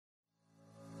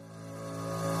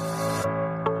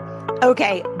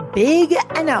Okay, big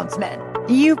announcement.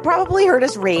 You've probably heard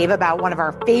us rave about one of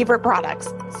our favorite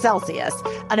products, Celsius,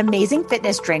 an amazing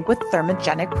fitness drink with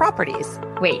thermogenic properties.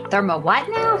 Wait, thermo what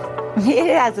now?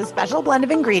 It has a special blend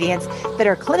of ingredients that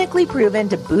are clinically proven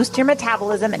to boost your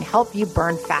metabolism and help you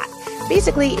burn fat.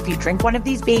 Basically, if you drink one of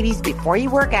these babies before you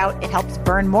work out, it helps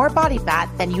burn more body fat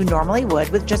than you normally would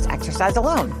with just exercise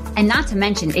alone. And not to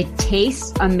mention, it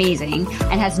tastes amazing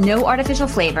and has no artificial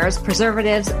flavors,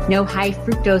 preservatives, no high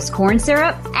fructose corn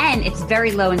syrup, and it's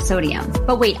very low in sodium.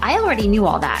 But wait, I already knew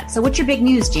all that. So what's your big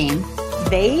news, Jane?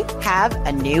 They have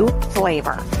a new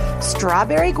flavor.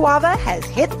 Strawberry guava has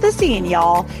hit the scene,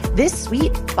 y'all. This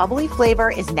sweet, bubbly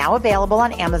flavor is now available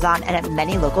on Amazon and at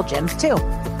many local gyms, too.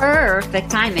 Perfect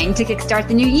timing to kickstart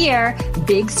the new year.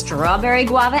 Big strawberry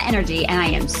guava energy, and I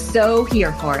am so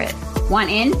here for it. Want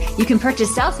in? You can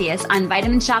purchase Celsius on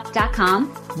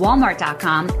vitaminshop.com,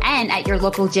 walmart.com, and at your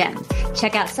local gym.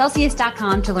 Check out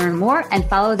Celsius.com to learn more and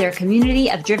follow their community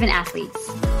of driven athletes.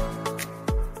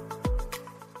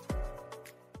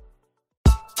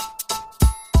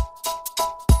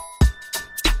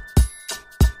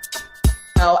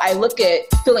 I look at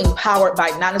feeling powered by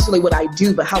not necessarily what I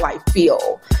do, but how I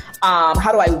feel.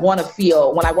 How do I want to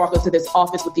feel when I walk into this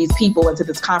office with these people, into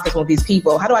this conference with these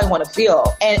people? How do I want to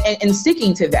feel? And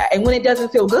sticking to that. And when it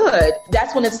doesn't feel good,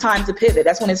 that's when it's time to pivot.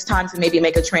 That's when it's time to maybe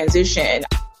make a transition.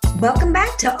 Welcome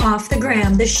back to Off the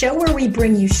Gram, the show where we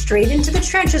bring you straight into the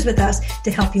trenches with us to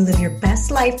help you live your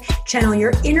best life, channel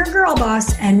your inner girl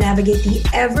boss, and navigate the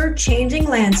ever-changing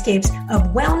landscapes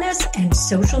of wellness and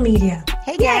social media.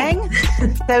 Hey, gang.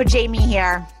 So Jamie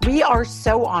here. We are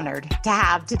so honored to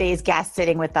have today's guest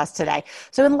sitting with us today.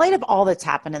 So in light of all that's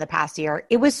happened in the past year,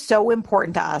 it was so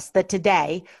important to us that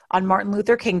today, on Martin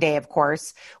Luther King Day, of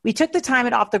course, we took the time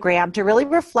at Off the Gram to really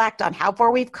reflect on how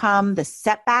far we've come, the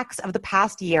setbacks of the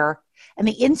past year, and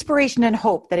the inspiration and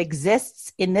hope that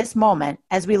exists in this moment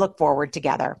as we look forward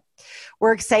together.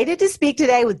 We're excited to speak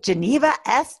today with Geneva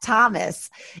S.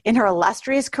 Thomas. In her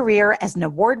illustrious career as an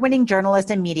award-winning journalist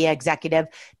and media executive,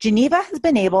 Geneva has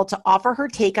been able to offer her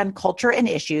take on culture and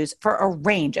issues for a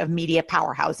range of media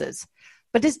powerhouses.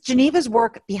 But is Geneva's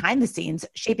work behind the scenes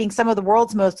shaping some of the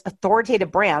world's most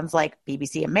authoritative brands like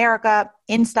BBC America,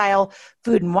 InStyle,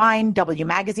 Food and Wine, W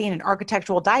Magazine, and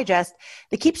Architectural Digest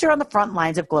that keeps her on the front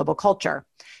lines of global culture?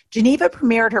 Geneva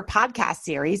premiered her podcast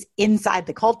series, Inside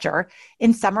the Culture,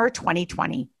 in summer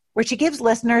 2020, where she gives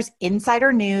listeners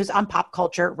insider news on pop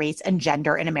culture, race, and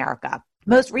gender in America.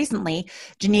 Most recently,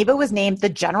 Geneva was named the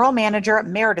general manager at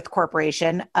Meredith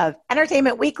Corporation of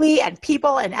Entertainment Weekly and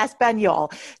People and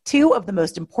Espanol, two of the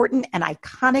most important and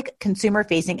iconic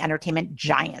consumer-facing entertainment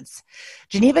giants.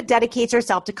 Geneva dedicates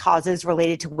herself to causes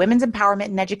related to women's empowerment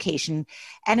and education,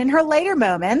 and in her later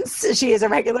moments, she is a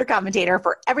regular commentator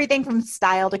for everything from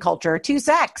style to culture to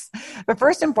sex. But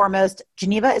first and foremost,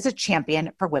 Geneva is a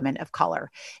champion for women of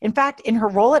color. In fact, in her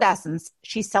role at Essence,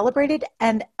 she celebrated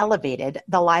and elevated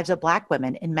the lives of Black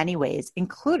women in many ways,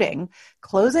 including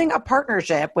closing a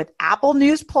partnership with Apple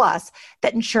News Plus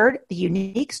that ensured the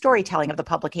unique storytelling of the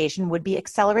publication would be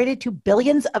accelerated to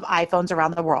billions of iPhones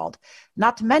around the world,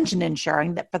 not to mention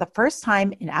ensuring that for the first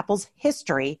time in Apple's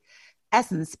history,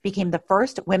 Essence became the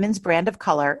first women's brand of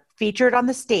color featured on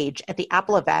the stage at the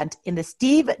Apple event in the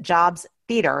Steve Jobs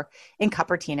Theater in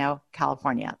Cupertino,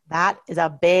 California. That is a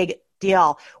big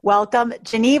deal. Welcome,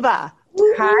 Geneva.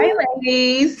 Hi,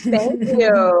 ladies. Thank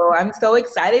you. I'm so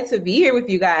excited to be here with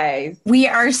you guys. We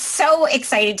are so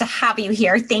excited to have you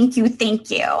here. Thank you. Thank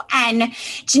you. And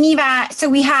Geneva, so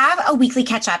we have a weekly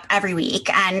catch up every week,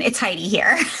 and it's Heidi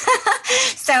here.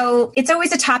 So it's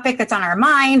always a topic that's on our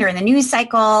mind or in the news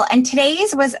cycle. And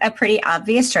today's was a pretty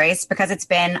obvious choice because it's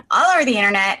been all over the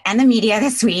internet and the media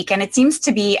this week. And it seems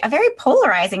to be a very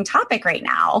polarizing topic right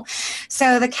now.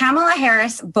 So the Kamala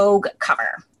Harris Vogue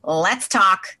cover. Let's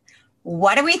talk.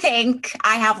 What do we think?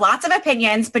 I have lots of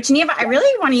opinions, but Geneva, I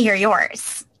really want to hear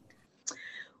yours.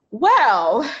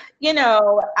 Well,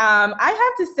 I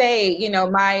have to say,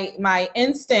 my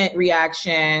instant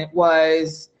reaction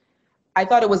was, I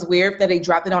thought it was weird that they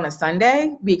dropped it on a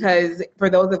Sunday, because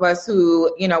for those of us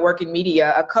who, work in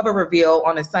media, a cover reveal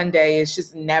on a Sunday is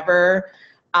just never,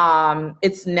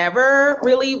 it's never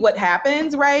really what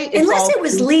happens, right? Unless it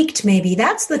was leaked, maybe.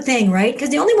 That's the thing, right? Because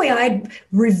the only way I'd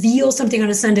reveal something on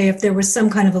a Sunday if there was some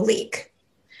kind of a leak.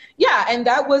 Yeah, and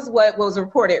that was what was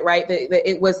reported, right? That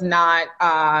it was not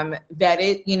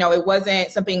vetted. It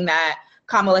wasn't something that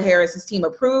Kamala Harris's team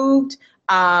approved,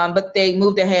 but they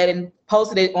moved ahead and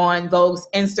posted it on Vogue's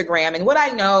Instagram. And what I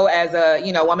know as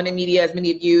a woman in media, as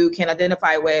many of you can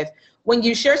identify with, when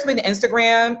you share something to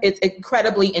Instagram, it's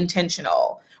incredibly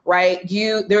intentional, right?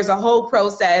 There's a whole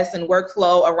process and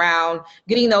workflow around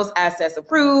getting those assets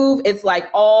approved. It's like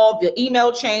all the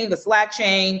email chain, the Slack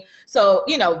chain. So,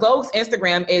 Vogue's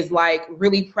Instagram is like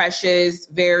really precious,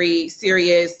 very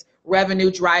serious, revenue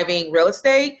driving real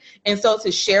estate. And so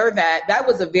to share that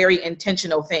was a very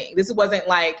intentional thing. This wasn't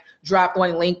like dropped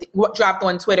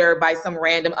on Twitter by some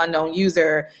random unknown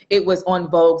user. It was on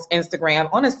Vogue's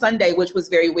Instagram on a Sunday, which was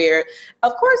very weird.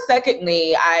 Of course,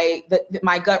 secondly,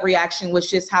 my gut reaction was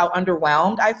just how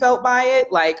underwhelmed I felt by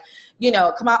it. Like,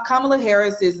 Kamala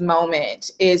Harris's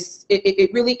moment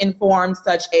it really informed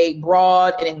such a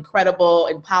broad and incredible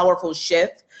and powerful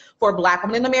shift for Black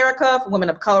women in America, for women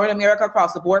of color in America,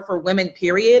 across the board, for women,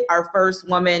 period. Our first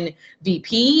woman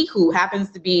VP, who happens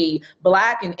to be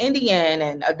Black and Indian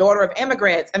and a daughter of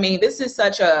immigrants. I mean, this is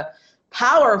such a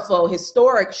powerful,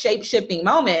 historic, shape-shifting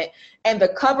moment. And the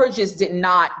cover just did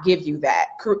not give you that.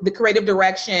 The creative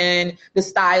direction, the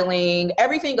styling,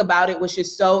 everything about it was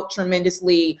just so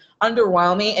tremendously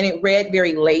underwhelming, and it read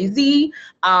very lazy.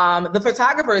 The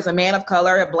photographer is a man of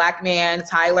color, a Black man,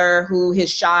 Tyler, who has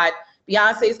shot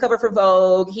Beyonce's cover for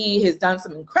Vogue. He has done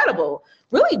some incredible,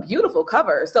 really beautiful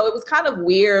covers. So it was kind of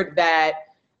weird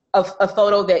that a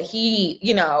photo that he,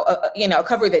 a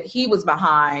cover that he was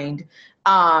behind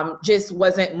just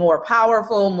wasn't more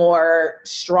powerful, more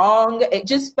strong. It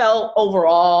just felt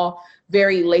overall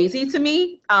very lazy to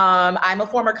me. I'm a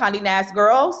former Condé Nast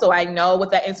girl, so I know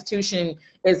what that institution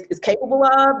is capable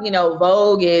of.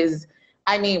 Vogue is,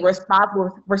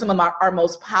 responsible for some of our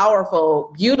most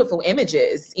powerful, beautiful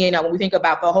images. When we think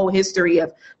about the whole history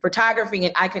of photography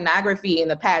and iconography in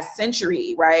the past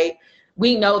century, right?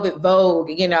 We know that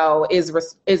Vogue,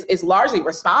 is largely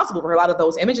responsible for a lot of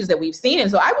those images that we've seen. And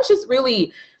so I was just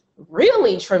really,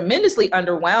 really tremendously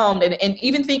underwhelmed. And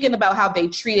even thinking about how they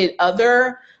treated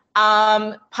other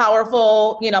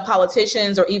powerful,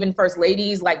 politicians or even first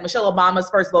ladies, like Michelle Obama's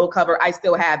first Vogue cover, I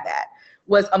still have that.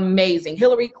 Was amazing.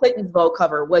 Hillary Clinton's Vogue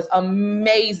cover was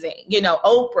amazing.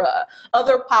 Oprah,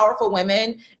 other powerful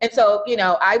women. And so,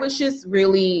 I was just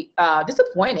really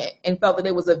disappointed and felt that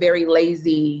it was a very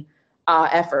lazy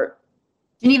effort.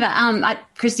 Geneva,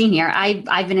 Christine here.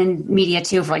 I've been in media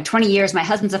too for like 20 years. My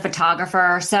husband's a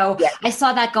photographer. So yeah. I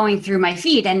saw that going through my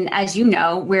feed. And as you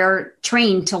know, we're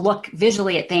trained to look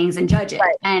visually at things and judge it.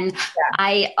 Right. And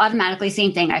I automatically,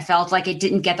 same thing. I felt like it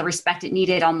didn't get the respect it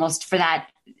needed almost for that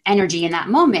energy in that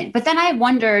moment. But then I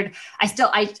wondered, I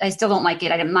still don't like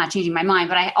it. I'm not changing my mind,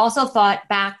 but I also thought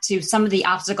back to some of the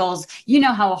obstacles. You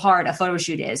know how hard a photo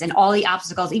shoot is and all the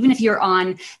obstacles, even if you're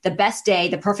on the best day,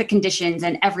 the perfect conditions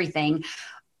and everything,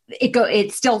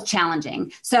 it's still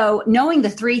challenging. So knowing the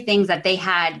three things that they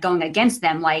had going against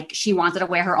them, like she wanted to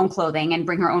wear her own clothing and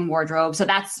bring her own wardrobe. So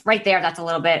that's right there. That's a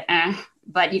little bit,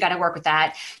 but you got to work with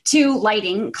that. 2,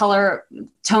 lighting, color,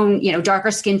 tone, darker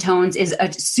skin tones is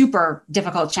a super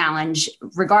difficult challenge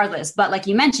regardless. But like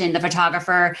you mentioned, the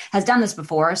photographer has done this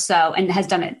before, and has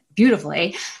done it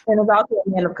beautifully. And is also a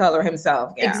man of color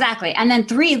himself. Yeah. Exactly. And then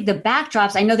 3, the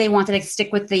backdrops, I know they wanted to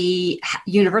stick with the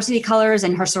university colors,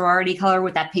 and her sorority color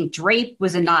with that pink drape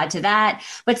was a nod to that.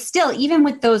 But still, even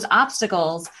with those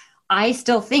obstacles, I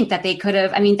still think that they could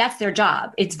have, that's their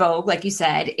job. It's Vogue, like you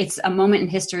said. It's a moment in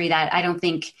history that I don't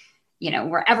think,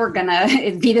 we're ever going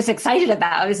to be this excited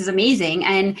about. This is amazing.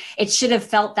 And it should have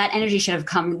felt, that energy should have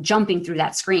come jumping through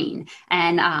that screen.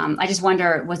 And I just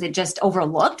wonder, was it just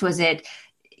overlooked? Was it,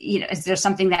 is there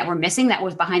something that we're missing that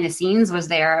was behind the scenes? Was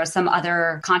there some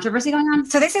other controversy going on?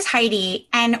 So this is Heidi.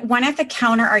 And one of the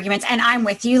counter arguments, and I'm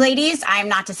with you ladies, I'm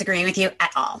not disagreeing with you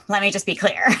at all. Let me just be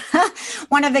clear.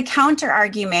 One of the counter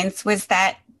arguments was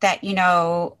that,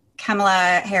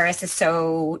 Kamala Harris is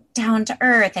so down to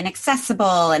earth and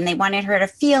accessible, and they wanted her to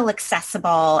feel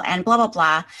accessible and blah, blah,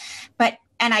 blah.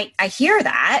 And I hear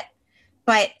that.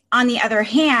 But on the other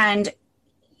hand,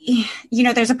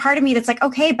 there's a part of me that's like,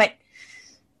 okay, but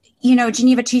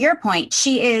Geneva, to your point,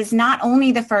 she is not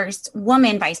only the first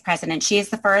woman vice president, she is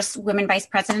the first woman vice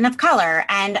president of color.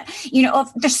 And,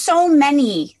 there's so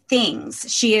many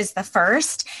things. She is the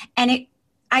first. And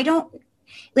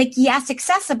yes,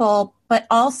 accessible, but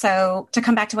also to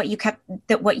come back to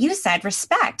what you said,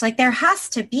 respect. Like there has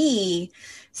to be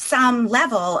some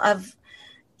level of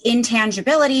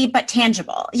intangibility, but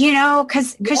tangible,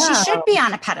 because she should be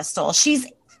on a pedestal. She's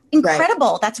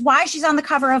incredible. Right. That's why she's on the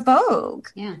cover of Vogue.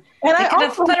 Yeah. And I could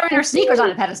have put her in her sneakers on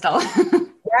a pedestal.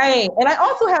 Right. And I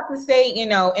also have to say, in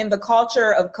the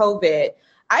culture of COVID,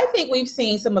 I think we've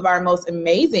seen some of our most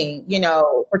amazing,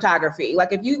 photography.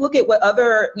 Like if you look at what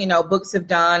other, books have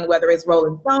done, whether it's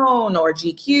Rolling Stone or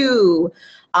GQ,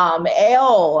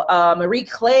 Elle, Marie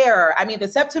Claire. The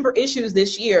September issues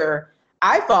this year,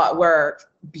 I thought were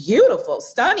beautiful,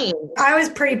 stunning. I was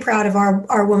pretty proud of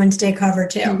our Women's Day cover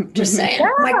too. Just saying,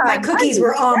 my cookies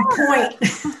were on point.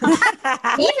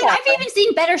 I've even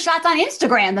seen better shots on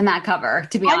Instagram than that cover,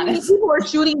 to be honest. People are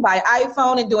shooting by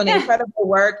iPhone and doing incredible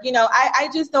work. I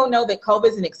just don't know that COVID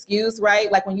is an excuse,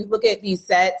 right? Like when you look at these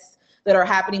sets that are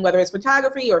happening, whether it's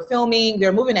photography or filming,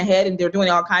 they're moving ahead and they're doing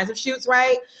all kinds of shoots,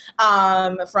 right?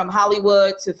 From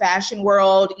Hollywood to fashion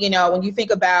world, when you think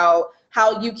about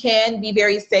how you can be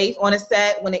very safe on a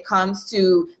set when it comes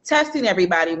to testing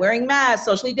everybody, wearing masks,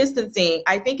 socially distancing,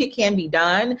 I think it can be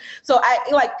done. So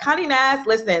Condé Nast,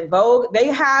 listen, Vogue,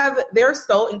 they're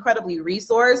so incredibly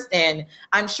resourced, and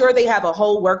I'm sure they have a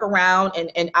whole workaround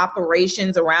and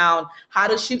operations around how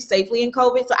to shoot safely in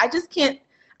COVID. So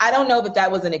I don't know that that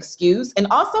was an excuse. And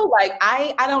also,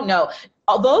 I don't know.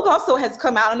 Vogue also has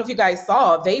come out, I don't know if you guys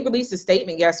saw, they released a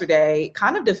statement yesterday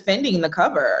kind of defending the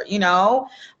cover,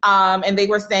 and they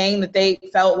were saying that they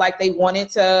felt like they wanted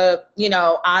to,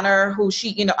 honor who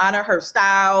she, honor her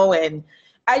style. And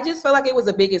I just felt like it was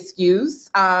a big excuse.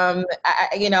 I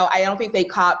don't think they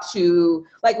copped to,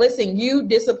 listen, you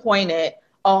disappointed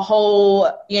a whole,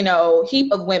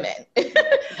 heap of women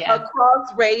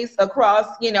across race, across,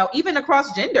 even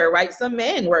across gender, right? Some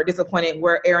men were disappointed,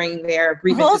 were airing their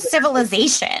grievances. Whole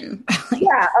civilization.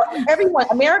 Everyone,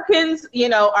 Americans,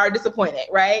 are disappointed,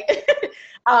 right?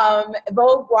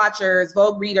 Vogue watchers,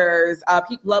 Vogue readers,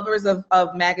 lovers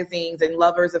of magazines and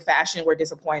lovers of fashion were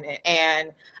disappointed.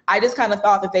 And I just kind of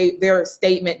thought that their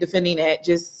statement defending it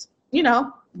just,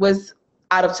 was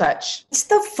out of touch. It's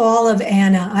the fall of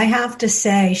Anna. I have to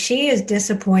say, she is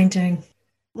disappointing.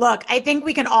 Look, I think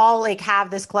we can all have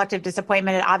this collective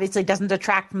disappointment. It obviously doesn't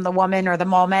detract from the woman or the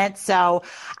moment. So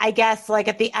I guess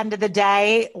at the end of the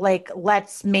day,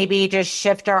 let's maybe just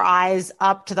shift our eyes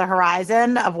up to the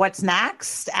horizon of what's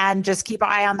next and just keep our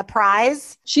eye on the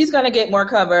prize. She's going to get more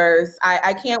covers.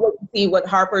 I can't wait to see what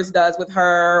Harper's does with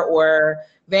her, or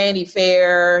Vanity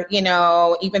Fair,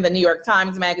 even the New York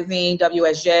Times Magazine,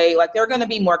 WSJ, there are going to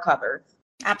be more covers.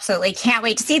 Absolutely. Can't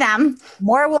wait to see them.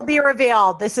 More will be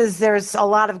revealed. There's a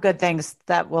lot of good things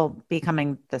that will be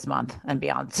coming this month and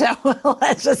beyond. So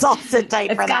let's just all sit tight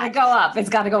for that. It's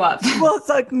got to go up. Well,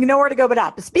 so nowhere to go but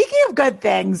up. Speaking of good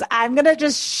things, I'm going to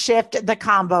just shift the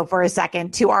combo for a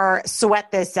second to our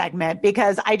Sweat This segment,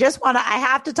 because I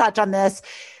have to touch on this.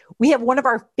 We have one of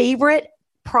our favorite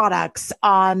products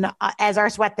on as our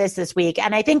Sweat This week.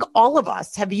 And I think all of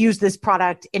us have used this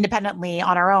product independently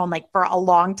on our own, for a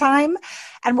long time.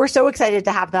 And we're so excited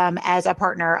to have them as a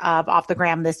partner of Off the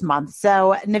Gram this month.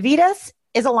 So Navitas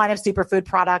is a line of superfood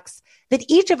products that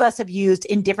each of us have used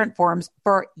in different forms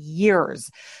for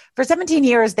years. For 17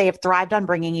 years, they have thrived on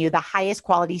bringing you the highest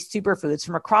quality superfoods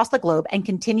from across the globe and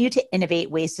continue to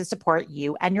innovate ways to support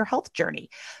you and your health journey.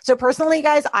 So personally,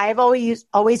 guys, I've always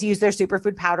used their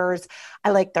superfood powders. I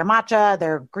like their matcha,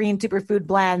 their green superfood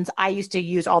blends. I used to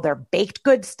use all their baked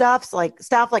good stuff like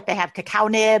they have cacao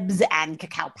nibs and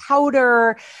cacao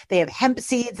powder. They have hemp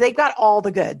seeds. They've got all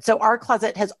the goods. So our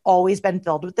closet has always been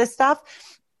filled with this stuff.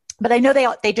 But I know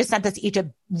they just sent us each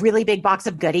a really big box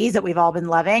of goodies that we've all been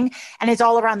loving, and it's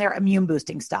all around their immune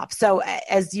boosting stuff. So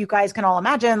as you guys can all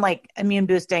imagine, immune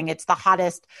boosting, it's the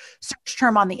hottest search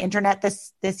term on the internet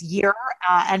this year,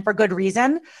 and for good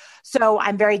reason. So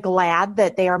I'm very glad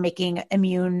that they are making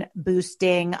immune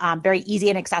boosting very easy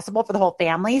and accessible for the whole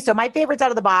family. So my favorites out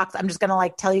of the box, I'm just going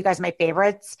to tell you guys my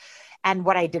favorites and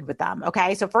what I did with them.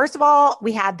 Okay. So first of all,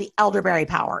 we had the elderberry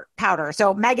powder.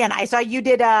 So Megan, I saw you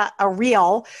did a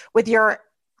reel with your,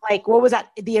 what was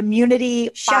that? The immunity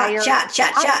fire. Shot.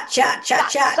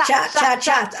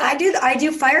 I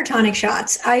do fire tonic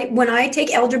shots. When I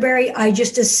take elderberry, I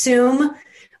just assume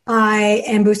I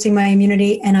am boosting my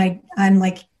immunity, and I'm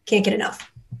can't get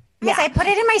enough. Yes, I put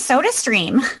it in my Soda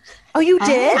Stream. Oh, you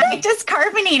did? I just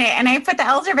carbonate it and I put the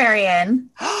elderberry in.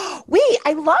 Wait,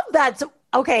 I love that. So,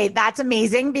 okay, that's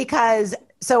amazing, because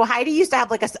Heidi used to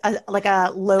have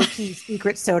a low-key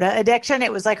secret soda addiction.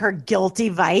 It was her guilty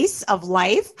vice of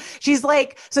life. She's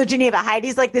Geneva,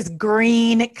 Heidi's this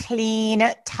green,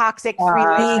 clean, toxic-free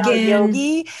vegan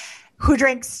yogi who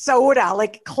drinks soda,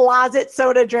 closet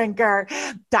soda drinker.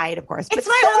 Diet, of course. It's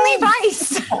my only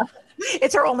vice.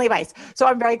 It's her only vice. So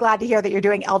I'm very glad to hear that you're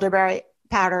doing elderberry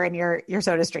powder in your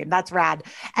Soda Stream. That's rad.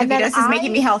 And then this is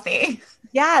making me healthy.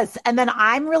 Yes. And then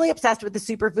I'm really obsessed with the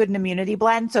Superfood and Immunity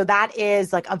Blend. So that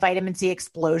is a vitamin C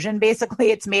explosion. Basically,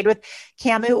 it's made with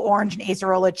Camu, orange, and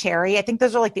acerola cherry. I think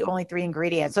those are the only 3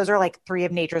 ingredients. Those are 3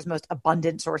 of nature's most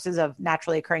abundant sources of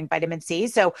naturally occurring vitamin C.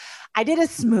 So I did a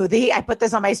smoothie. I put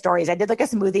this on my stories. I did a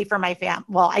smoothie for my fam.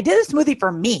 Well, I did a smoothie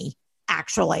for me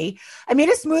actually. I made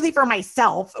a smoothie for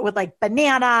myself with like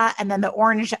banana and then the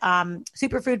orange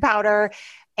superfood powder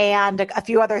and a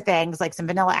few other things like some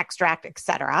vanilla extract,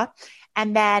 etc.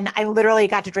 And then I literally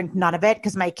got to drink none of it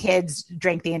because my kids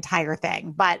drank the entire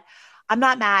thing. But I'm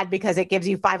not mad because it gives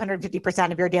you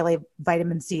 550% of your daily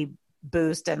vitamin C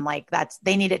boost. And like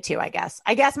they need it too, I guess.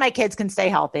 I guess my kids can stay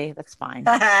healthy. That's fine.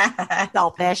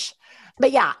 Selfish.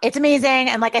 But yeah, it's amazing.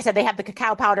 And like I said, they have the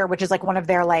cacao powder, which is like one of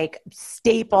their like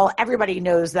staple. Everybody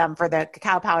knows them for the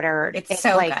cacao powder. It's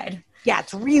so like, good. Yeah,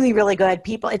 it's really, really good.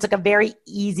 It's like a very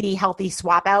easy, healthy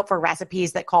swap out for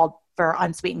recipes that called for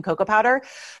unsweetened cocoa powder.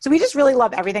 So we just really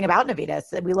love everything about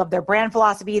Navitas. We love their brand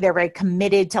philosophy. They're very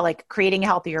committed to like creating a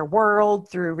healthier world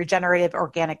through regenerative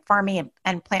organic farming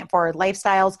and plant forward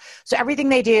lifestyles. So everything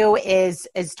they do is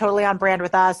totally on brand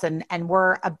with us. And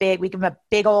we give them a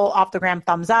big old off the gram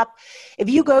thumbs up. If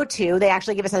you go to, they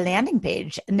actually give us a landing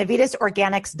page,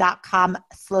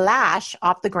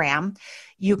 navitasorganics.com/off the gram.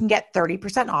 You can get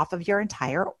 30% off of your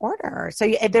entire order.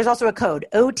 So there's also a code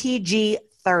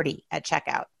OTG30 at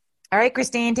checkout. All right,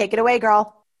 Christine, take it away,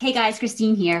 girl. Hey guys,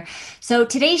 Christine here. So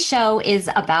today's show is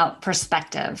about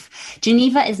perspective.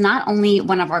 Geneva is not only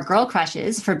one of our girl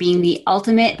crushes for being the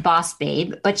ultimate boss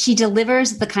babe, but she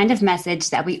delivers the kind of message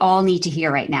that we all need to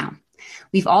hear right now.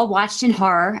 We've all watched in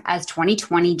horror as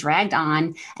 2020 dragged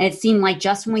on, and it seemed like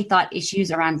just when we thought issues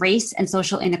around race and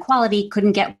social inequality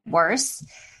couldn't get worse,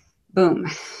 boom.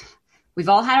 We've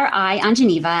all had our eye on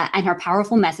Geneva and her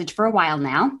powerful message for a while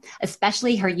now,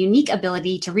 especially her unique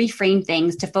ability to reframe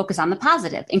things to focus on the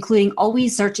positive, including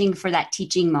always searching for that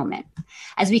teaching moment.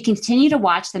 As we continue to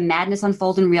watch the madness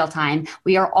unfold in real time,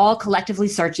 we are all collectively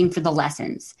searching for the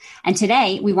lessons. And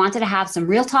today, we wanted to have some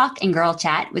real talk and girl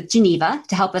chat with Geneva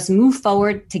to help us move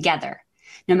forward together.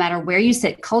 No matter where you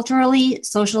sit culturally,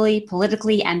 socially,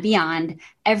 politically, and beyond,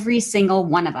 every single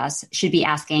one of us should be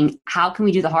asking, how can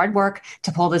we do the hard work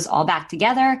to pull this all back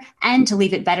together and to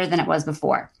leave it better than it was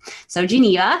before? So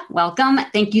Geneva, welcome.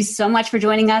 Thank you so much for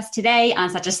joining us today on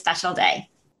such a special day.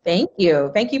 Thank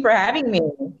you. Thank you for having me.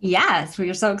 Yes, we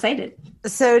are so excited.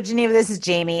 So Geneva, this is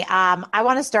Jamie. I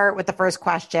want to start with the first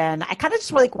question. I kind of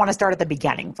just really want to start at the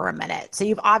beginning for a minute. So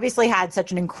you've obviously had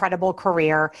such an incredible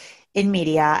career in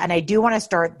media, and I do want to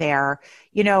start there.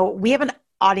 You know, we have an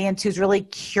audience who's really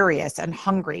curious and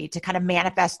hungry to kind of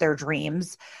manifest their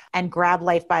dreams and grab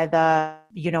life by the,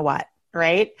 you know what,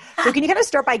 right? So can you kind of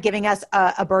start by giving us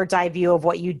a bird's eye view of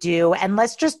what you do? And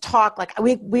let's just talk, like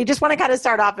we just want to kind of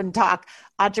start off and talk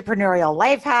entrepreneurial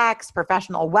life hacks,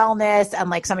 professional wellness, and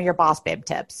like some of your boss babe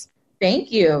tips.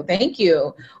 Thank you. Thank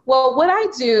you. Well, what I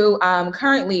do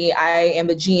currently, I am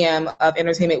the GM of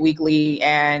Entertainment Weekly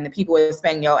and People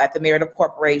Espanol at the Meredith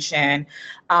Corporation.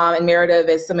 And Meredith,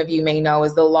 as some of you may know,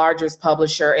 is the largest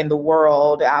publisher in the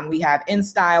world. We have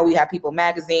InStyle, we have People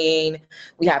Magazine,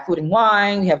 we have Food and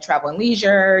Wine, we have Travel and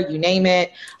Leisure, you name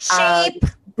it. Shape,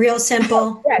 Real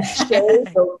Simple. Yes, Shape,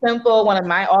 Real Simple, one of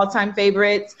my all-time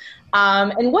favorites.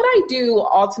 And what I do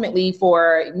ultimately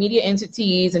for media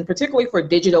entities and particularly for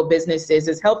digital businesses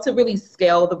is help to really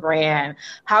scale the brand.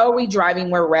 How are we driving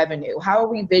more revenue? How are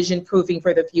we vision proofing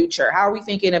for the future? How are we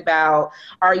thinking about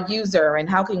our user and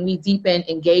how can we deepen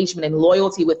engagement and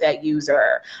loyalty with that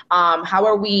user? How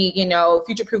are we,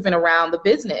 future proofing around the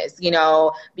business,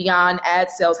 beyond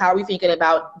ad sales? How are we thinking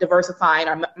about diversifying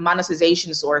our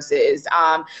monetization sources?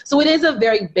 So it is a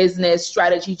very business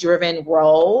strategy driven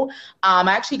role. I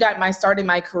actually started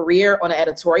my career on the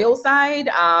editorial side.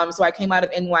 So I came out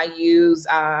of NYU's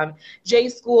J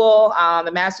School,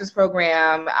 the master's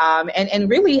program, and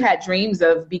really had dreams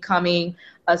of becoming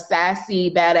a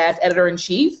sassy, badass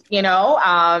editor-in-chief, Like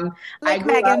I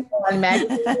grew Megan. up on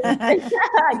magazines.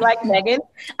 Like Megan.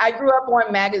 I grew up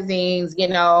on magazines.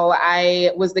 I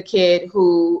was the kid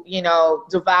who,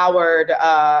 devoured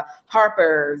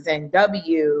Harper's and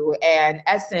W and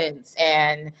Essence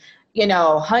and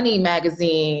Honey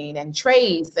Magazine and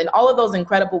Trace and all of those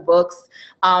incredible books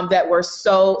that were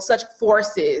such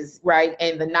forces, right,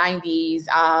 in the 90s.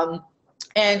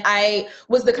 And I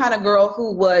was the kind of girl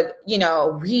who would,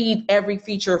 read every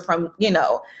feature from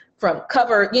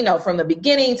cover, from the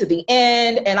beginning to the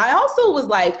end. And I also was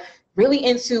really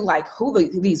into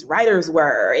who these writers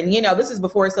were. And, this is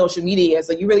before social media.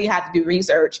 So you really had to do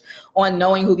research on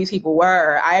knowing who these people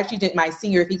were. I actually did my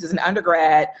senior thesis in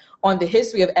undergrad on the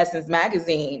history of Essence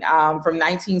Magazine from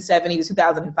 1970 to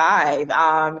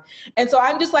 2005. And so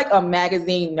I'm just a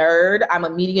magazine nerd. I'm a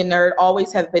media nerd,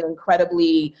 always have been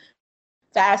incredibly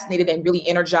fascinated and really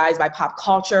energized by pop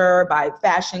culture, by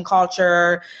fashion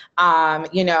culture,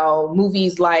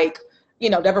 movies like,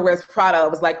 Devil Wears Prada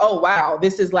was oh, wow,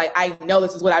 this is I know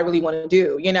this is what I really want to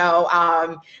do,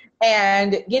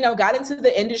 and, got into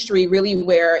the industry really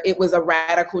where it was a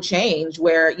radical change,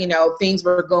 where, things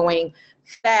were going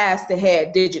fast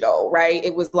ahead digital, right?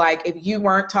 It was like, if you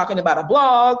weren't talking about a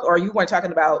blog or you weren't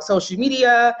talking about social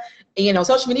media,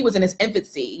 social media was in its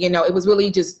infancy. It was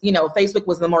really just, Facebook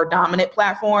was the more dominant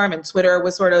platform, and Twitter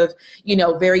was sort of,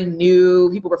 very new.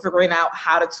 People were figuring out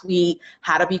how to tweet,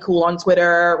 how to be cool on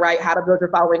Twitter, right? How to build your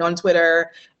following on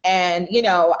Twitter. And,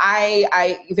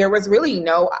 there was really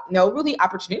no really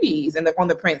opportunities on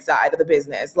the print side of the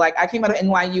business. Like, I came out of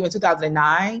NYU in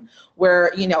 2009,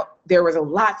 where, there was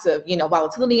lots of,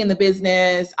 volatility in the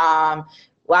business,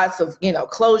 lots of,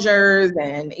 closures,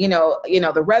 and,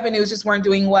 the revenues just weren't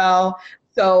doing well.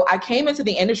 So I came into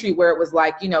the industry where it was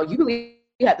like, you really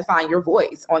had to find your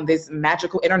voice on this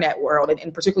magical internet world,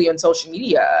 and particularly on social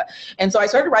media. And so I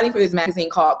started writing for this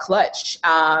magazine called Clutch.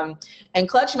 And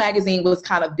Clutch magazine was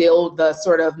kind of billed the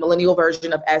sort of millennial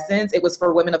version of Essence. It was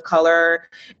for women of color.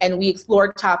 And we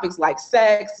explored topics like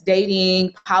sex,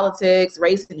 dating, politics,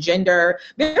 race, and gender.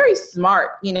 Very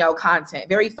smart, content,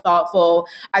 very thoughtful.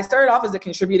 I started off as a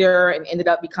contributor and ended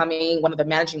up becoming one of the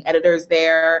managing editors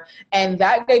there. And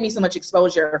that gave me so much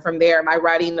exposure. From there, my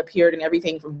writing appeared in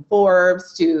everything from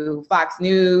Forbes to Fox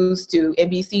News to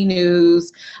NBC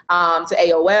News to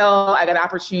AOL. I got an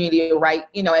opportunity to write,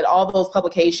 at all those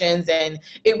publications. And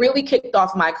it really kicked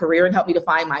off my career and helped me to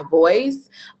find my voice.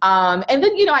 And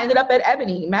then, I ended up at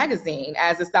Ebony magazine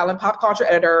as a style and pop culture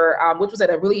editor, which was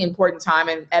at a really important time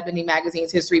in Ebony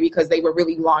magazine's history, because they were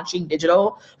really launching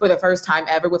digital for the first time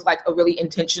ever with like a really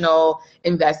intentional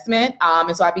investment.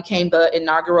 And so I became the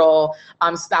inaugural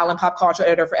style and pop culture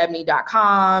editor for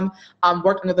Ebony.com,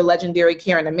 worked under the legendary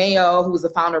Karen DeMayo, who was the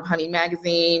founder of Honey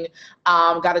magazine.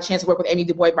 Got a chance to work with Amy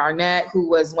DuBois Barnett, who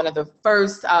was one of the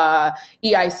first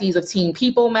EICs of Teen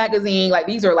People magazine. Like,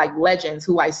 these are like legends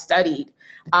who I studied,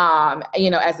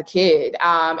 as a kid,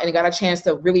 and got a chance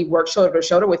to really work shoulder to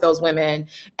shoulder with those women.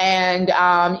 And,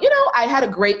 I had a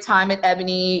great time at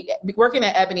Ebony. Working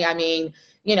at Ebony, I mean,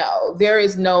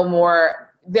 there's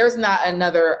not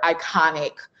another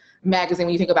iconic magazine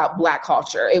when you think about Black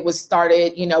culture. It was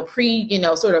started,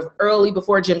 sort of early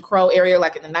before Jim Crow area,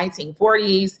 like in the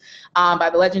 1940s, by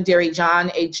the legendary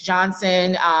John H.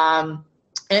 Johnson.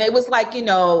 And it was like,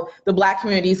 the Black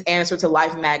community's answer to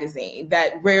Life magazine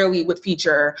that rarely would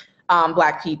feature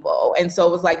Black people. And so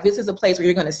it was like, this is a place where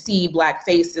you're going to see Black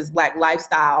faces, Black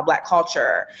lifestyle, Black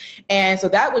culture. And so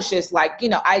that was just like,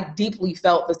 I deeply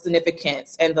felt the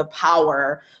significance and the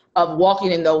power of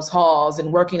walking in those halls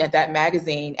and working at that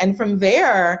magazine. And from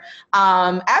there,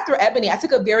 after Ebony, I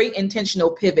took a very intentional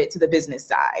pivot to the business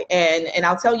side. And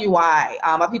I'll tell you why.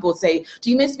 A lot of people say, do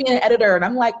you miss being an editor? And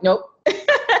I'm like, nope.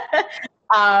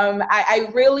 I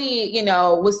really,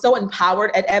 was so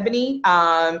empowered at Ebony.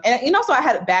 And also I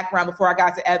had a background before I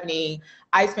got to Ebony.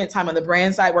 I spent time on the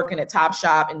brand side working at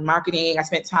Topshop in marketing. I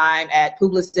spent time at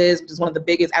Publicis, which is one of the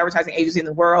biggest advertising agencies in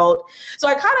the world. So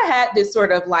I kind of had this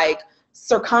sort of like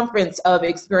circumference of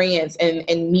experience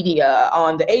in media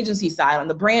on the agency side, on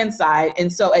the brand side.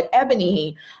 And so at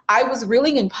Ebony, I was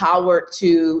really empowered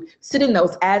to sit in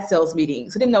those ad sales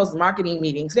meetings, sit in those marketing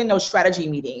meetings, sit in those strategy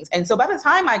meetings. And so by the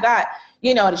time I got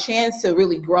a chance to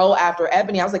really grow after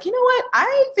Ebony, I was like, you know what?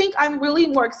 I think I'm really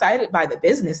more excited by the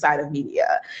business side of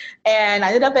media. And I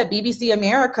ended up at BBC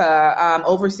America,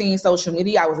 overseeing social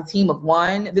media. I was a team of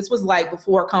one. This was like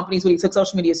before companies really took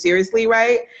social media seriously,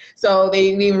 right? So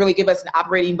they didn't really give us an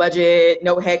operating budget,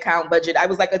 no headcount budget. I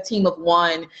was like a team of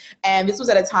one. And this was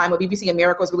at a time where BBC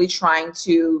America was really trying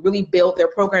to really build their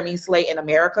programming slate in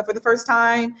America for the first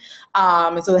time.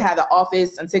 And so they had the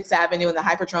office on 6th Avenue in the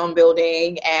Hyperdrome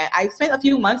building. And I spent a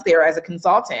few months there as a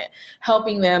consultant,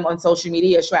 helping them on social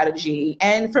media strategy.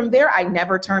 And from there, I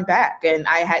never turned back. And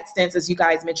I had stints, as you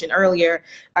guys mentioned earlier,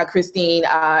 Christine,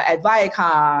 at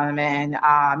Viacom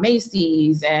and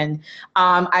Macy's. And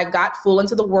I got full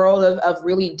into the world of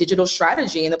really digital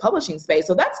strategy in the publishing space.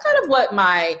 So that's kind of what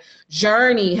my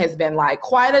journey has been like,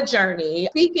 quite a journey.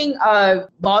 Speaking of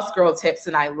boss girl tips,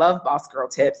 and I love boss girl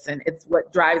tips, and it's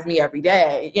what drives me every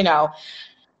day,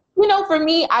 for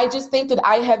me, I just think that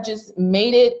I have just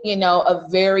made it, a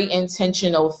very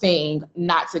intentional thing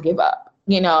not to give up,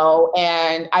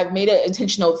 and I've made an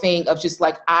intentional thing of just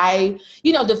like,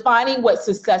 defining what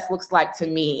success looks like to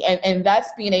me. And that's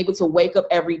being able to wake up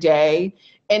every day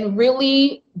and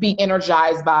really be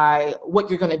energized by what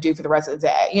you're going to do for the rest of the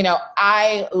day. You know,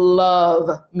 I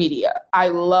love media. I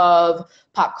love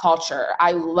pop culture.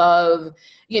 I love,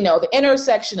 you know, the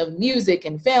intersection of music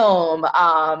and film.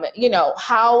 You know,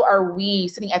 how are we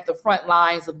sitting at the front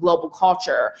lines of global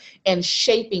culture and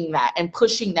shaping that and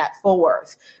pushing that forward?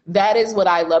 That is what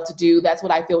I love to do. That's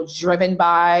what I feel driven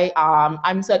by.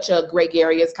 I'm such a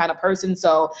gregarious kind of person,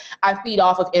 so I feed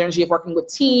off of energy of working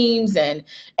with teams and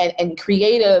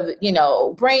creative, you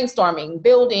know, brainstorming,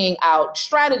 building out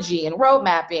strategy and road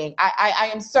mapping. I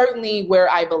am certainly where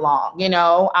I belong, you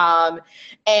know.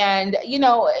 And, you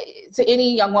know, to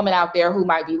any young woman out there who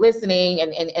might be listening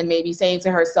and maybe saying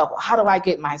to herself, well, how do I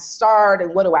get my start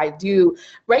and what do I do?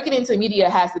 Breaking into media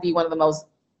has to be one of the most,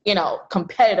 you know,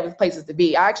 competitive places to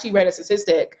be. I actually read a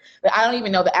statistic that I don't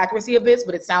even know the accuracy of this,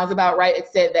 but it sounds about right. It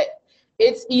said that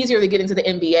it's easier to get into the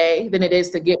NBA than it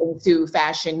is to get into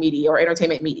fashion media or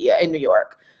entertainment media in New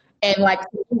York. And like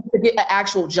to get an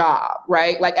actual job,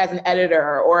 right? Like as an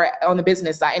editor or on the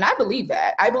business side. And I believe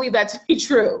that. I believe that to be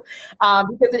true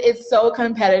because it's so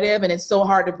competitive and it's so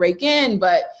hard to break in.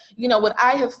 But, you know, what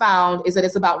I have found is that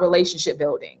it's about relationship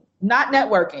building, not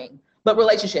networking, but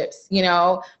relationships. You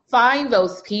know, find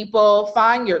those people,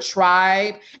 find your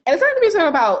tribe. And it's not to be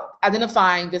about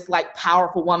identifying this like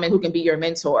powerful woman who can be your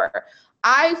mentor.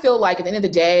 I feel like at the end of the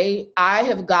day, I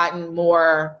have gotten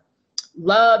more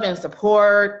love and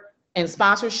support and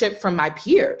sponsorship from my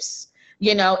peers.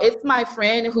 You know, it's my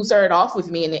friend who started off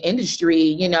with me in the industry,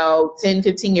 you know, 10,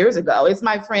 15 years ago. It's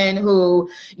my friend who,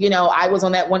 you know, I was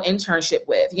on that one internship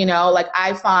with, you know, like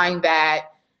I find that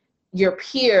your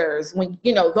peers, when,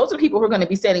 you know, those are the people who are going to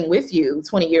be standing with you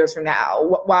 20 years from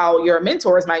now, while your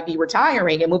mentors might be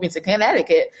retiring and moving to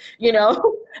Connecticut, you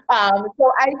know.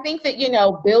 So I think that, you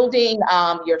know, building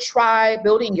your tribe,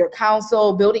 building your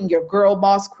council, building your girl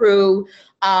boss crew,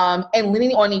 and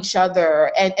leaning on each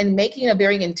other and making a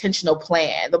very intentional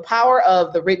plan. The power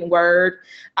of the written word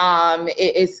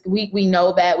we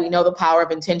know that. We know the power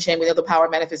of intention. We know the power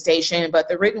of manifestation. But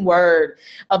the written word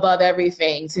above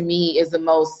everything, to me, is the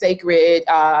most sacred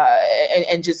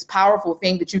and just powerful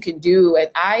thing that you can do. And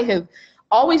I have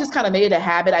always just kind of made it a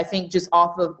habit, I think, just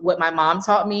off of what my mom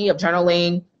taught me of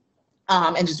journaling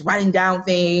and just writing down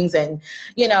things. And,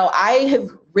 you know, I have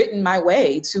written my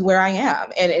way to where I am.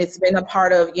 And it's been a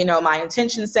part of, you know, my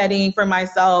intention setting for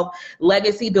myself,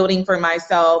 legacy building for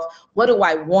myself. What do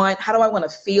I want? How do I want to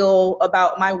feel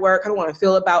about my work? How do I want to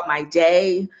feel about my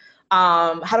day?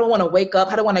 How do I want to wake up?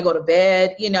 How do I want to go to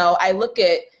bed? You know, I look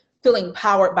at feeling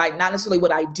powered by not necessarily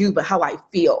what I do, but how I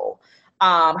feel.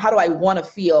 How do I want to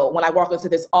feel when I walk into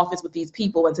this office with these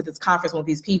people, into this conference with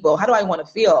these people? How do I want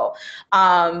to feel?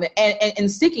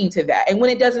 And sticking to that. And when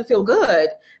it doesn't feel good,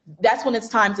 that's when it's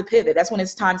time to pivot. That's when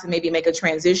it's time to maybe make a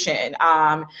transition.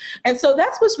 And so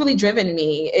that's what's really driven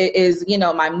me is, you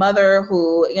know, my mother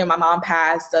who, you know, my mom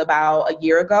passed about a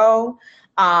year ago.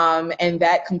 And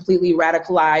that completely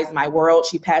radicalized my world.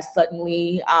 She passed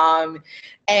suddenly.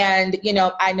 And, you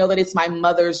know, I know that it's my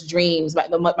mother's dreams,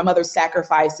 my mother's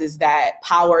sacrifices that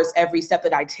powers every step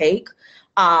that I take.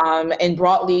 And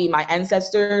broadly, my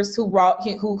ancestors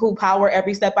who power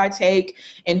every step I take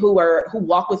and who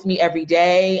walk with me every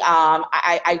day.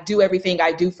 I do everything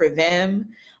I do for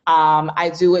them.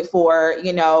 I do it for,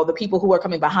 you know, the people who are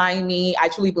coming behind me. I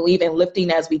truly believe in lifting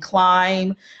as we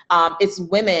climb. It's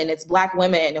women, it's Black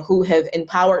women who have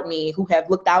empowered me, who have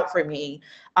looked out for me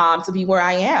to be where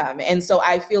I am. And so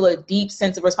I feel a deep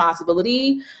sense of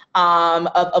responsibility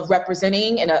of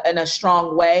representing in a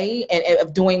strong way and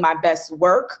of doing my best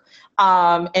work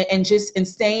and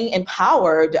staying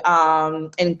empowered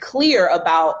and clear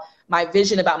about my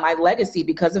vision, about my legacy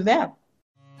because of them.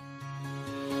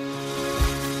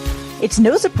 It's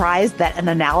no surprise that an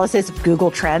analysis of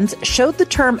Google Trends showed the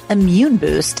term immune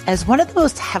boost as one of the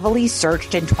most heavily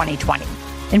searched in 2020.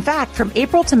 In fact, from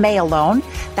April to May alone,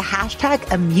 the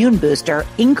hashtag immune booster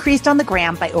increased on the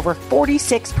gram by over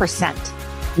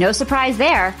 46%. No surprise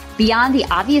there. Beyond the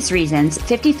obvious reasons,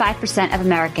 55% of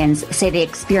Americans say they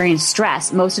experience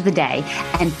stress most of the day,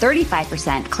 and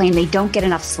 35% claim they don't get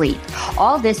enough sleep.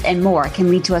 All this and more can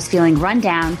lead to us feeling run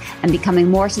down and becoming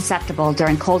more susceptible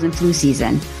during cold and flu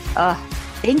season.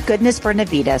 Thank goodness for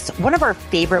Navitas, one of our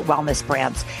favorite wellness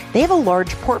brands. They have a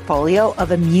large portfolio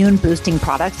of immune-boosting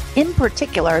products. In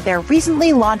particular, their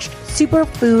recently launched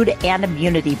Superfood and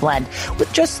Immunity Blend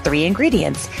with just 3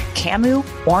 ingredients, Camu,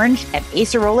 orange, and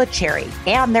acerola cherry,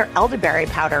 and their elderberry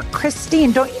powder.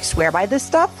 Christine, don't you swear by this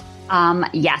stuff?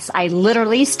 Yes, I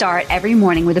literally start every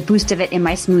morning with a boost of it in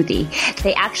my smoothie.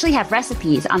 They actually have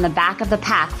recipes on the back of the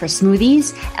pack for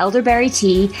smoothies, elderberry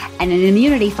tea, and an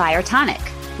immunity fire tonic.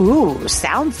 Ooh,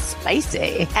 sounds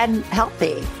spicy and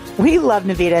healthy. We love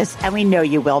Navitas, and we know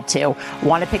you will too.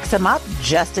 Want to pick some up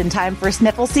just in time for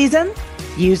sniffle season?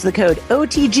 Use the code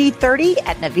OTG30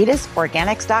 at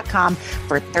navitasorganics.com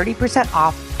for 30%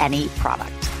 off any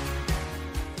product.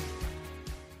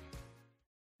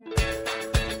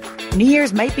 New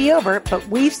Year's might be over, but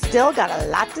we've still got a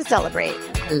lot to celebrate.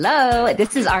 Hello,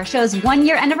 this is our show's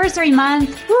 1-year anniversary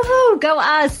month. Woohoo, go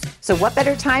us. So what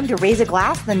better time to raise a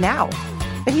glass than now?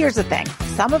 But here's the thing.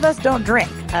 Some of us don't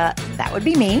drink. That would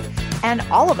be me. And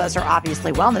all of us are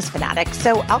obviously wellness fanatics,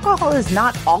 so alcohol is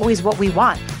not always what we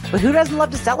want. But who doesn't love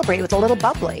to celebrate with a little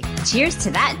bubbly? Cheers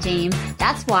to that, James.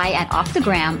 That's why at Off the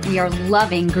Gram, we are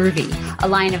loving Groovy, a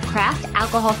line of craft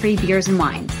alcohol-free beers and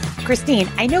wines. Christine,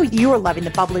 I know you were loving the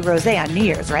bubbly rosé on New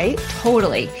Year's, right?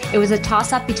 Totally. It was a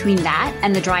toss-up between that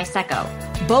and the dry Secco.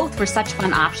 Both were such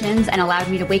fun options and allowed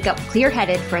me to wake up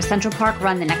clear-headed for a Central Park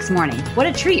run the next morning. What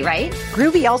a treat, right?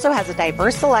 Groovy also has a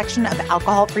diverse selection of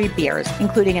alcohol-free beers,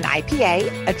 including an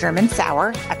IPA, a German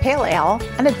sour, a pale ale,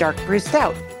 and a dark brew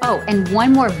stout. Oh, and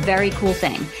one more very cool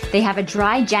thing. They have a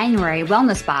dry January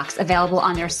wellness box available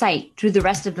on their site through the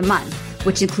rest of the month,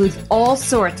 which includes all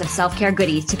sorts of self-care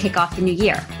goodies to kick off the new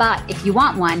year. But if you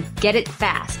want one, get it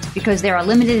fast because they're a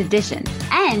limited edition.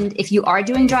 And if you are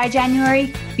doing dry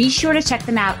January, be sure to check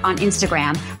them out on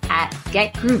Instagram at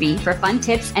Get Groovy for fun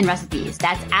tips and recipes.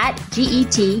 That's at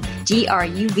GETGRUVI.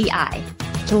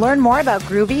 To learn more about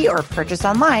Groovy or purchase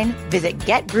online, visit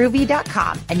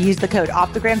getgroovy.com and use the code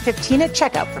OffTheGram15 at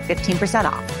checkout for 15%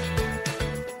 off.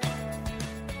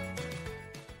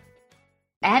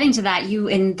 Adding to that, you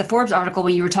in the Forbes article,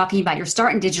 when you were talking about your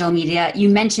start in digital media, you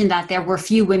mentioned that there were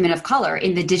few women of color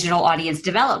in the digital audience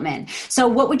development. So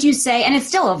what would you say, and it's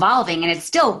still evolving and it's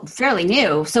still fairly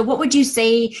new. So what would you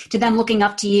say to them looking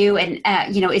up to you? And,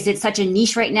 is it such a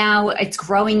niche right now? It's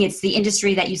growing. It's the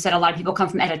industry that you said a lot of people come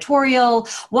from editorial.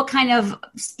 What kind of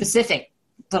specific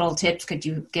little tips could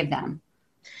you give them?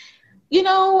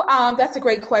 That's a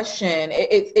great question.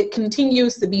 It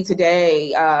continues to be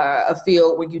today a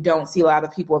field where you don't see a lot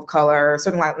of people of color,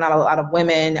 certainly not a lot of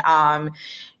women. I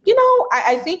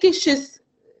think it's just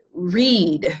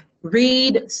read,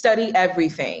 study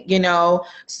everything.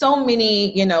 So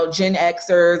many, Gen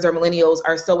Xers or millennials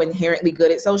are so inherently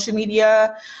good at social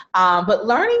media, but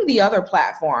learning the other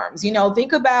platforms,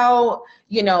 think about,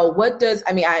 I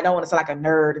don't want to sound like a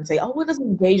nerd and say, what does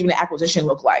engagement and acquisition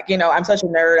look like? I'm such a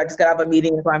nerd. I just got out of a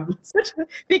meeting, so I'm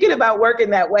thinking about working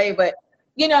that way. But,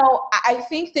 I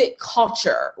think that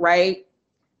culture, right?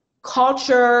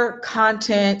 Culture,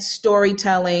 content,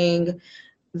 storytelling,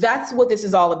 that's what this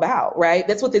is all about, right?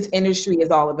 That's what this industry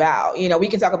is all about. We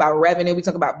can talk about revenue, we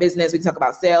can talk about business, we can talk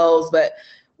about sales, but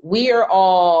we are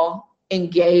all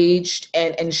engaged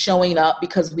and showing up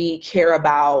because we care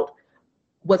about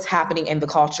what's happening in the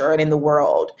culture and in the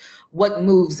world, what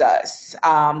moves us,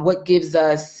 what gives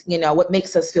us, what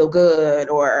makes us feel good,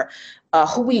 or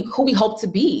who we hope to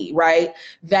be, right?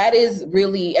 That is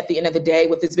really, at the end of the day,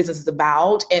 what this business is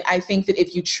about. And I think that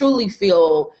if you truly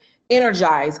feel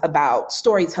energized about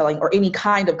storytelling or any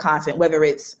kind of content, whether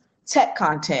it's tech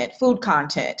content, food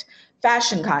content,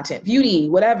 fashion content, beauty,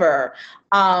 whatever,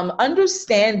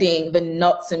 understanding the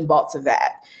nuts and bolts of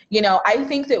that. I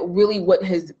think that really what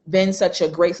has been such a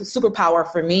great superpower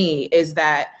for me is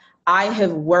that I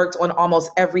have worked on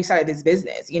almost every side of this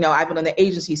business. I've been on the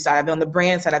agency side, I've been on the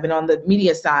brand side, I've been on the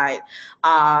media side.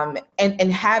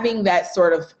 And having that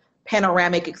sort of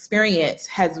panoramic experience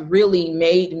has really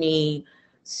made me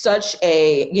such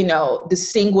a,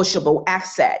 distinguishable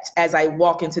asset as I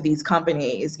walk into these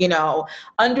companies,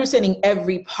 understanding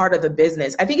every part of the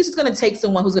business. I think it's just going to take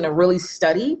someone who's going to really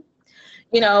study,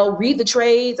 read the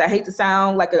trades. I hate to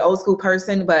sound like an old school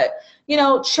person, but,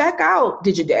 check out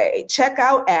Digiday, check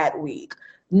out Adweek,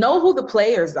 know who the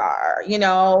players are,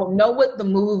 know what the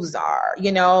moves are.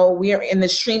 We are in the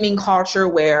streaming culture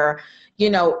where,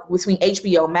 between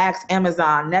HBO Max,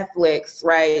 Amazon, Netflix,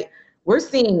 right? We're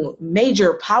seeing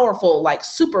major, powerful, like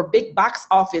super big box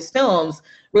office films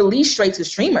released straight to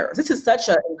streamers. This is such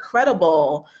an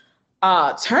incredible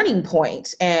turning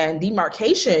point and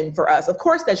demarcation for us. Of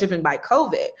course, that's driven by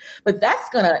COVID, but that's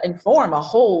going to inform a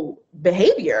whole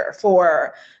behavior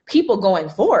for people going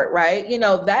forward, right?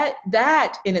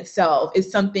 That in itself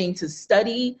is something to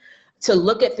study, to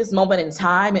look at this moment in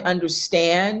time and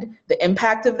understand the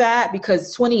impact of that,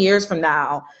 because 20 years from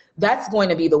now, that's going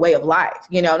to be the way of life.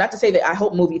 Not to say that I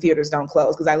hope movie theaters don't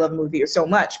close, because I love movie theaters so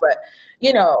much, but,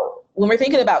 when we're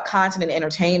thinking about content and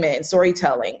entertainment and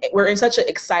storytelling, we're in such an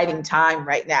exciting time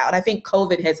right now. And I think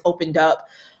COVID has opened up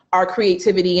our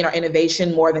creativity and our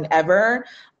innovation more than ever.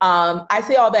 I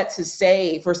say all that to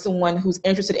say, for someone who's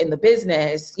interested in the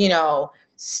business,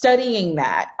 studying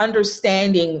that,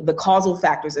 understanding the causal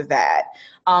factors of that,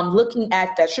 looking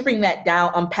at that, stripping that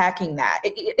down, unpacking that.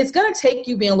 It's going to take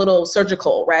you being a little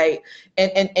surgical, right?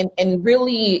 And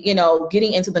really,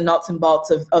 getting into the nuts and bolts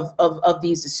of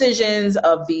these decisions,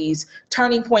 of these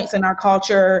turning points in our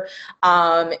culture.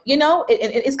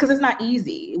 It's because it's not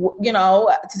easy,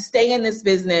 to stay in this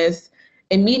business.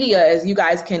 And media, as you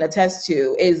guys can attest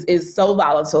to, is so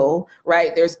volatile,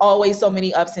 right? There's always so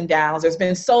many ups and downs. There's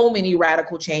been so many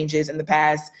radical changes in the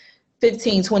past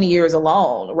 15, 20 years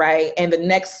alone, right? And the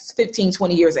next 15,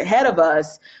 20 years ahead of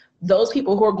us, those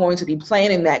people who are going to be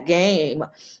playing in that game,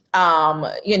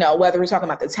 whether we're talking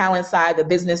about the talent side, the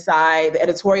business side, the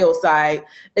editorial side,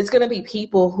 it's going to be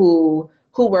people who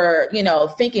were,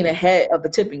 thinking ahead of the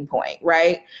tipping point,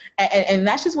 right? And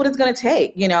that's just what it's going to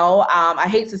take, I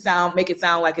hate to make it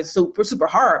sound like it's super, super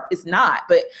hard. It's not,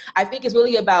 but I think it's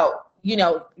really about,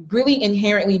 really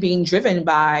inherently being driven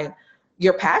by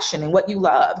your passion and what you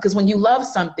love. Because when you love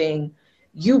something,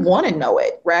 you want to know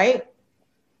it, right?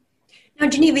 Now,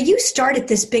 Geneva, you started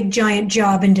this big giant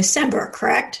job in December,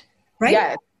 correct? Right?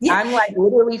 Yes. Yeah. I'm like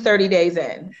literally 30 days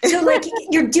in. So like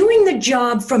you're doing the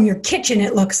job from your kitchen,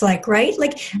 it looks like, right?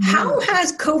 Like how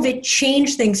has COVID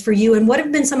changed things for you? And what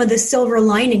have been some of the silver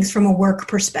linings from a work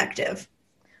perspective?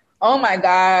 Oh my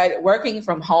God, working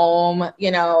from home,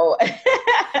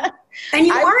 And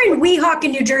you are in Weehawken,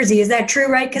 New Jersey. Is that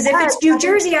true, right? Because if it's New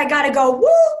Jersey, I got to go, woo,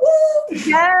 woo.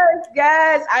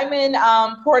 Yes. I'm in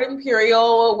Port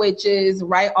Imperial, which is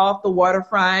right off the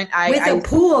waterfront. With a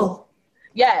pool.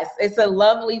 Yes, it's a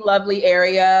lovely, lovely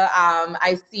area.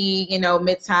 I see,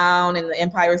 Midtown and the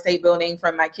Empire State Building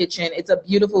from my kitchen. It's a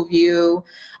beautiful view.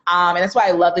 And that's why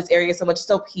I love this area so much. It's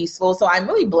so peaceful. So I'm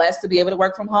really blessed to be able to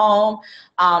work from home.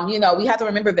 We have to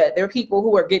remember that there are people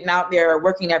who are getting out there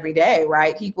working every day,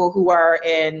 right? People who are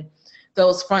in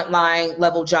those frontline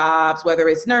level jobs, whether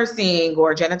it's nursing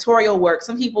or janitorial work.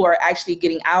 Some people are actually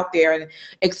getting out there and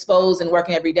exposed and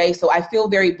working every day. So I feel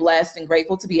very blessed and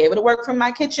grateful to be able to work from my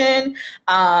kitchen.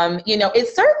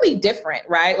 It's certainly different,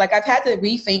 right? Like I've had to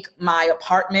rethink my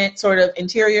apartment sort of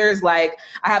interiors. Like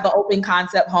I have an open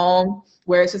concept home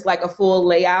where it's just like a full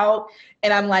layout.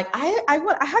 And I'm like, I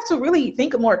have to really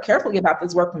think more carefully about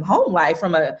this work from home life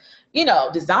from a,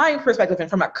 design perspective and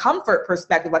from a comfort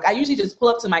perspective. Like I usually just pull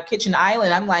up to my kitchen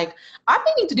island. I'm like, I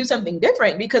may need to do something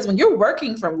different because when you're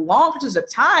working from long stretches of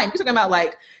time, you're talking about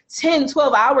like 10,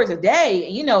 12 hours a day.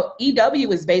 And,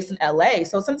 EW is based in LA.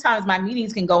 So sometimes my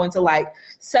meetings can go into like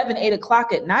 7, 8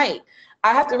 o'clock at night.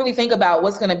 I have to really think about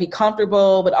what's going to be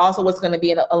comfortable, but also what's going to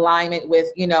be in alignment with,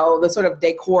 the sort of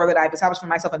decor that I've established for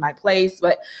myself in my place.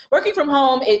 But working from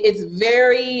home, it's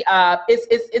very,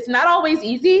 it's not always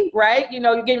easy, right?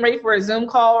 You're getting ready for a Zoom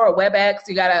call or a WebEx.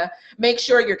 You got to make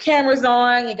sure your camera's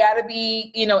on. You got to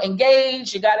be,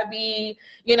 engaged. You got to be,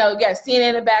 you got CNN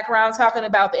in the background talking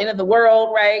about the end of the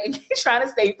world, right? And you're trying to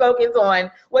stay focused on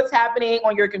what's happening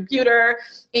on your computer.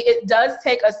 It does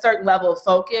take a certain level of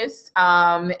focus,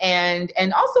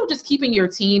 and also just keeping your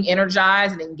team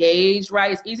energized and engaged,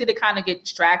 right? It's easy to kind of get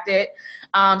distracted.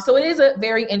 So it is a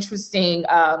very interesting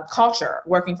culture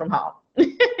working from home.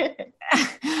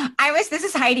 This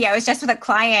is Heidi. I was just with a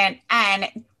client and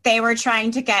they were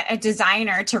trying to get a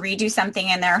designer to redo something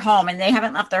in their home, and they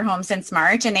haven't left their home since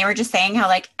March. And they were just saying how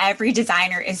like every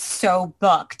designer is so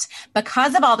booked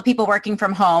because of all the people working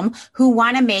from home who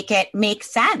want to make it make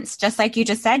sense. Just like you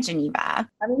just said, Geneva.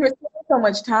 I mean, you're spending so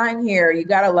much time here. You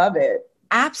got to love it.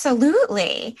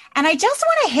 Absolutely. And I just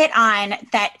want to hit on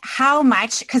that how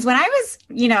much, because when I was,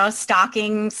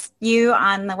 stalking you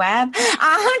on the web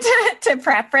to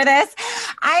prep for this,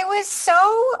 I was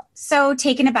so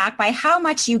taken aback by how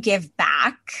much you give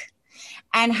back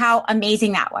and how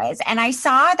amazing that was. And I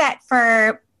saw that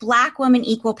for Black Woman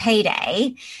Equal Pay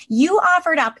Day, you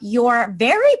offered up your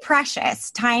very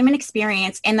precious time and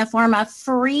experience in the form of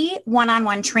free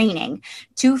one-on-one training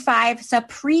to 5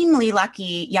 supremely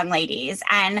lucky young ladies.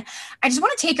 And I just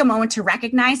want to take a moment to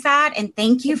recognize that and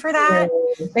thank you for that.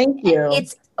 Thank you.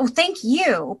 Thank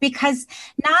you, because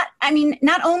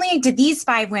not only did these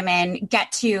 5 women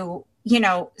get to,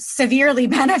 severely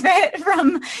benefit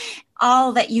from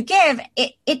all that you give,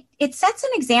 it sets an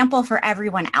example for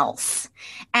everyone else.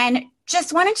 And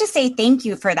just wanted to say thank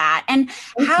you for that. And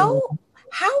how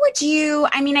would you,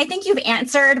 I mean, I think you've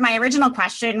answered my original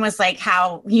question was like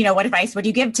how, what advice would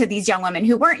you give to these young women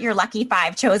who weren't your lucky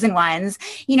 5 chosen ones,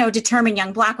 determined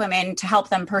young Black women to help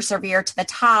them persevere to the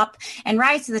top and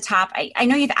rise to the top? I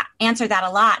know you've answered that a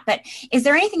lot, but is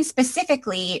there anything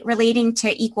specifically relating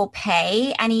to equal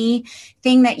pay?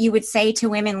 Anything that you would say to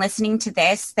women listening to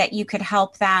this that you could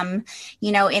help them,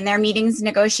 in their meetings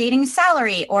negotiating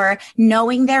salary or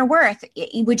knowing their worth?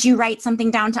 Would you write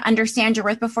something down to understand your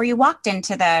worth before you walked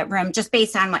into the room, just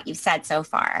based on what you've said so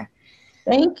far?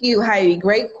 Thank you, Heidi.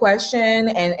 Great question.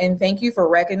 And thank you for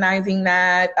recognizing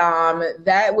that.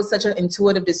 That was such an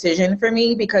intuitive decision for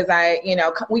me because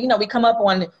we come up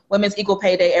on Women's Equal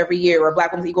Pay Day every year, or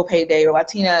Black Women's Equal Pay Day, or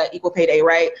Latina Equal Pay Day,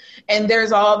 right? And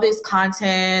there's all this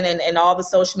content and all the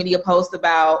social media posts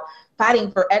about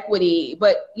fighting for equity.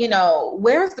 But,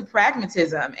 where's the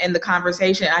pragmatism in the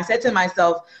conversation? I said to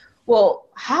myself, well,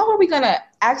 how are we going to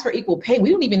ask for equal pay? We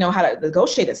don't even know how to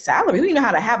negotiate a salary. We don't even know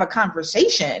how to have a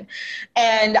conversation.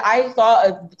 And I thought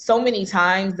of so many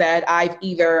times that I've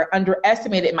either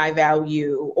underestimated my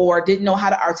value or didn't know how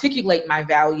to articulate my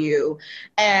value.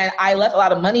 And I left a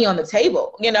lot of money on the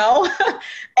table,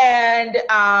 And,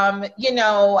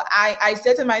 I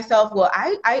said to myself, well,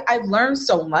 I've learned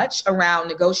so much around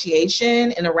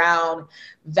negotiation and around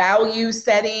value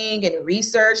setting and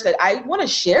research that I want to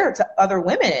share to other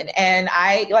women. And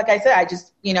I just,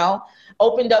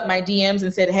 opened up my DMs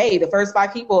and said, hey, the first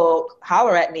 5 people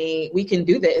holler at me, we can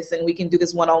do this and we can do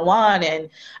this one-on-one. And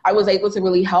I was able to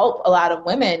really help a lot of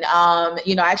women. I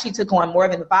actually took on more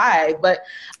than 5, but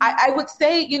I would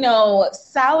say,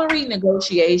 salary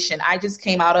negotiation. I just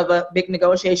came out of a big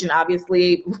negotiation,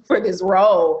 obviously, for this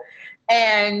role.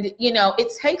 And,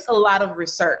 it takes a lot of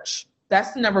research.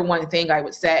 That's the number one thing I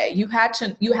would say. You have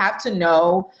to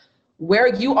know where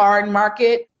you are in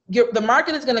market. The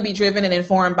market is going to be driven and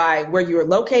informed by where you're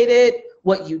located,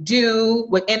 what you do,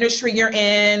 what industry you're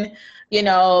in.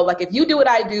 Like if you do what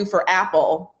I do for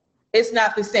Apple, it's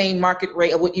not the same market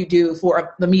rate of what you do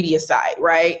for the media side,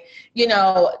 right?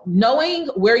 Knowing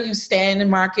where you stand in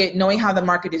market, knowing how the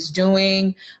market is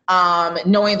doing,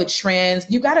 knowing the trends,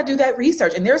 you got to do that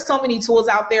research. And there's so many tools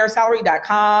out there,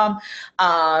 salary.com,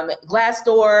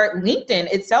 Glassdoor,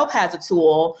 LinkedIn itself has a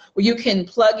tool where you can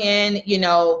plug in,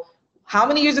 how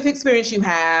many years of experience you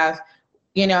have,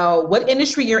 what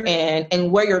industry you're in and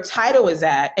where your title is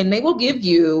at. And they will give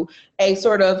you a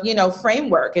sort of,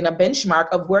 framework and a benchmark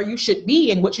of where you should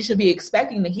be and what you should be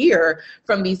expecting to hear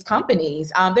from these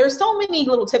companies. There's so many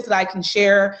little tips that I can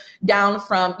share down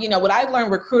from, what I've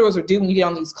learned recruiters will do when you get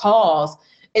on these calls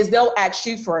is they'll ask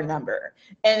you for a number.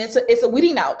 And it's a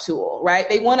weeding out tool, right?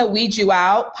 They want to weed you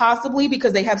out possibly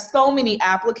because they have so many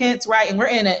applicants, right? And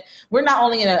we're not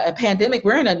only in a pandemic,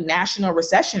 we're in a national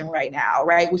recession right now,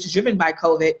 right? Which is driven by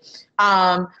COVID.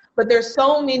 But there's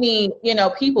so many,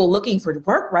 people looking for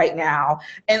work right now.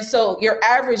 And so your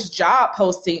average job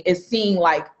posting is seeing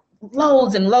like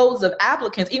loads and loads of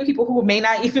applicants, even people who may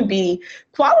not even be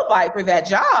qualified for that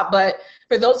job. But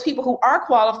for those people who are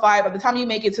qualified, by the time you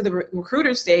make it to the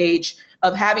recruiter stage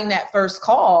of having that first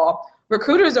call,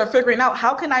 recruiters are figuring out,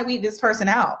 how can I weed this person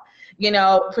out?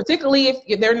 Particularly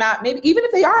if they're not, maybe even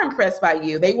if they are impressed by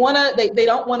you, they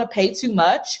don't want to pay too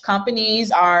much.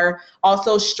 Companies are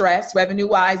also stressed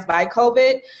revenue-wise by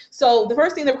COVID. So the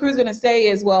first thing the recruiter is going to say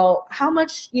is, well, how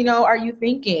much, are you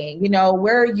thinking?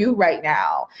 Where are you right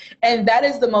now? And that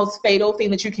is the most fatal thing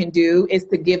that you can do, is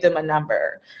to give them a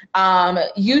number.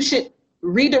 You should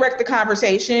redirect the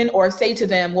conversation or say to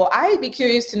them, well, I'd be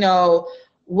curious to know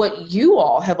what you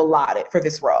all have allotted for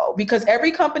this role, because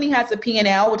every company has a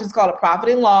P&L, which is called a profit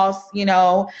and loss.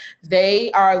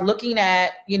 They are looking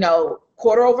at,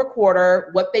 quarter over quarter,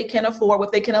 what they can afford,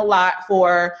 what they can allot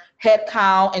for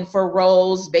headcount and for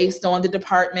roles based on the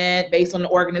department, based on the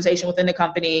organization within the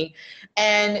company.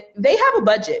 And they have a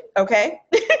budget, okay?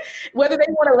 Whether they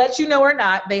want to let you know or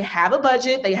not, they have a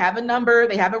budget, they have a number,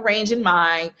 they have a range in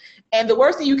mind. And the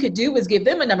worst thing you could do is give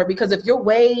them a number, because if you're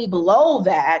way below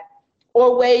that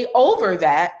or way over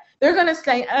that, they're going to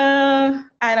say,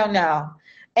 I don't know.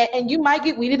 And you might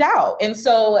get weeded out. And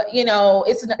so,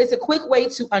 it's a quick way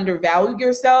to undervalue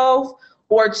yourself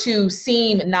or to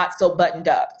seem not so buttoned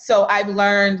up. So I've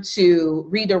learned to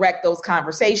redirect those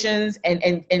conversations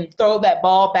and throw that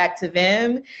ball back to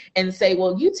them and say,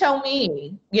 well, you tell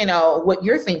me, what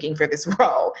you're thinking for this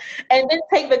role, and then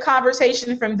take the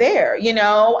conversation from there,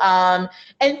 and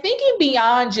thinking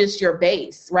beyond just your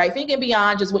base, right? Thinking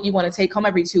beyond just what you want to take home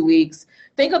every 2 weeks.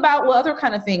 Think about what other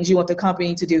kind of things you want the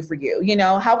company to do for you.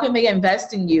 How can they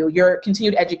invest in you, your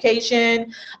continued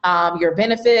education, your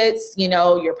benefits,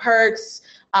 your perks,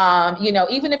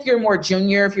 Even if you're more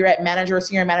junior, if you're at manager or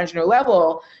senior manager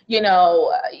level,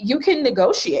 you can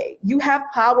negotiate. You have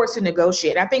power to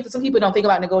negotiate. I think that some people don't think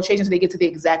about negotiations until they get to the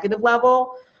executive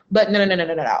level, but no.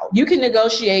 You can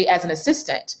negotiate as an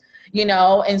assistant,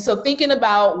 and so thinking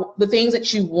about the things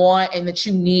that you want and that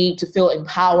you need to feel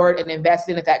empowered and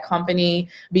invested in at that company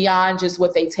beyond just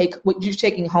what you're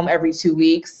taking home every 2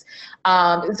 weeks.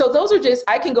 So those are just,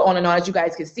 I can go on and on, as you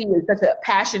guys can see, it's such a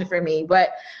passion for me, but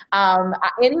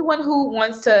anyone who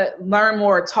wants to learn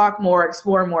more, talk more,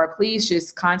 explore more, please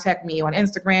just contact me on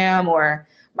Instagram or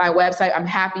my website. I'm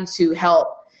happy to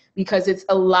help, because it's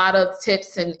a lot of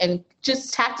tips and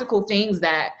just tactical things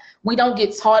that we don't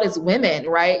get taught as women,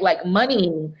 right? Like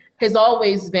money has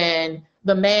always been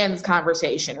the man's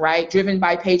conversation, right? Driven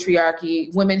by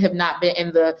patriarchy. Women have not been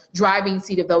in the driving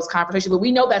seat of those conversations, but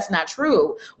we know that's not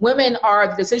true. Women are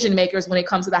the decision makers when it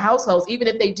comes to the households, even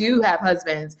if they do have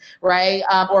husbands, right?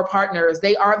 Or partners,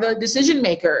 they are the decision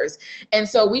makers. And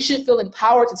so we should feel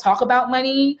empowered to talk about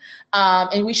money,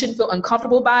 and we shouldn't feel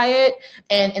uncomfortable by it.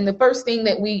 And the first thing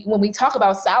that when we talk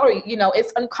about salary,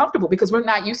 it's uncomfortable because we're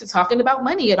not used to talking about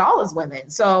money at all as women.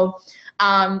 So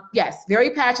yes, very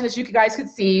passionate, as you guys could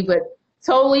see, but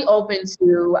totally open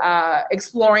to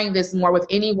exploring this more with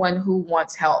anyone who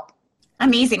wants help.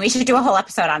 Amazing. We should do a whole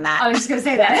episode on that. I was just going to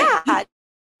say that. Yeah.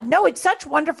 No, it's such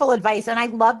wonderful advice. And I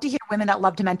love to hear women that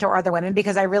love to mentor other women,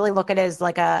 because I really look at it as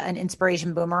like an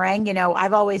inspiration boomerang.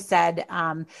 I've always said,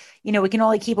 we can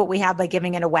only keep what we have by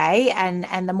giving it away.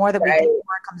 And the more that we give, the more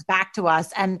it comes back to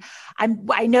us. And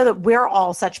I know that we're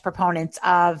all such proponents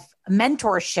of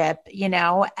mentorship,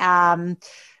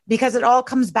 because it all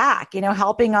comes back,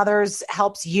 helping others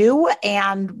helps you.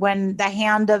 And when the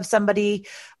hand of somebody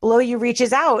below you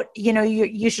reaches out,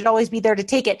 you should always be there to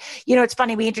take it. It's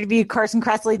funny. We interviewed Carson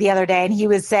Kressley the other day, and he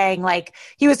was saying,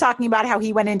 he was talking about how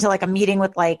he went into a meeting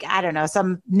with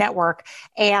some network,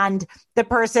 and the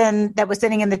person that was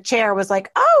sitting in the chair was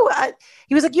like,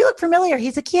 he was like, "You look familiar."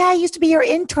 He's like, "Yeah, I used to be your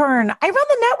intern. I run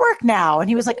the network now." And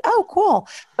he was like, "Oh, cool."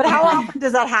 But how often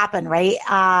does that happen, right?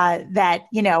 That,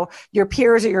 your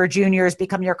peers or your juniors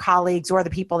become your colleagues or the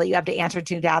people that you have to answer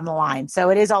to down the line. So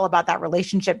it is all about that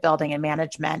relationship building and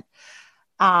management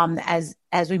as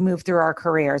we move through our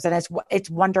careers. And it's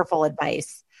wonderful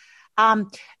advice. And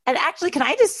actually, can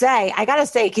I just say, I got to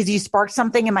say, because you sparked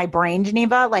something in my brain,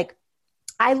 Geneva,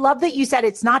 I love that you said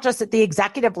it's not just at the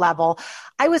executive level.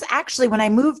 I was actually, when I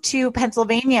moved to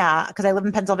Pennsylvania, because I live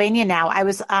in Pennsylvania now, I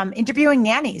was interviewing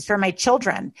nannies for my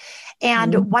children.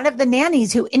 And one of the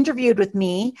nannies who interviewed with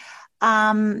me,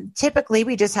 typically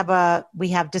we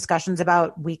have discussions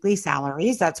about weekly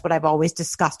salaries. That's what I've always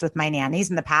discussed with my nannies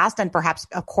in the past, and perhaps,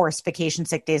 of course, vacation,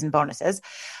 sick days, and bonuses.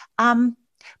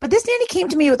 But this nanny came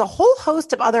to me with a whole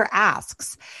host of other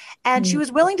asks. And she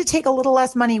was willing to take a little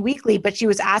less money weekly, but she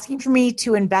was asking for me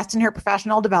to invest in her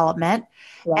professional development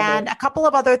and a couple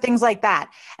of other things like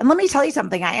that. And let me tell you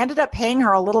something. I ended up paying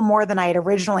her a little more than I had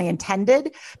originally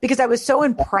intended, because I was so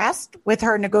impressed with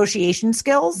her negotiation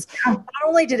skills. Not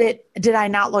only did I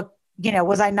not look,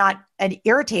 was I not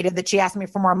irritated that she asked me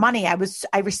for more money, I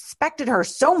respected her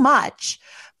so much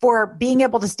for being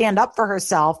able to stand up for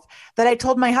herself that I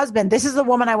told my husband, this is the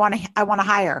woman I want to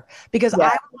hire, because I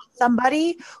want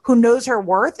somebody who knows her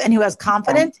worth and who has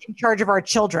confidence in charge of our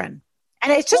children.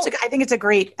 And it's just, I think it's a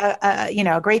great,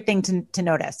 great thing to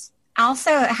notice.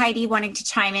 Also, Heidi, wanting to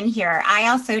chime in here. I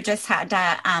also just had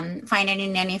to find a new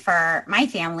nanny for my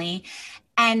family.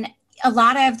 And a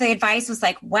lot of the advice was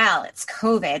like, well, it's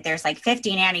COVID. There's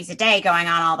 50 nannies a day going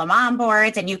on all the mom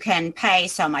boards, and you can pay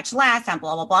so much less and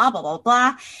blah, blah, blah, blah, blah,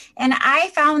 blah. And I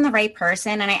found the right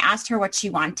person, and I asked her what she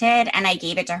wanted, and I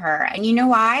gave it to her. And you know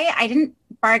why? I didn't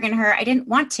bargain her. I didn't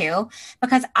want to,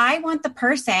 because I want the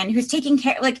person who's taking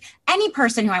care, any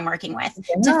person who I'm working with,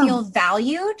 to feel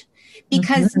valued,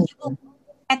 because you will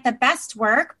get the best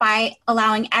work by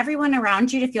allowing everyone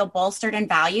around you to feel bolstered and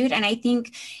valued. And I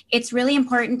think it's really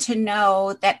important to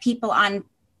know that people I'm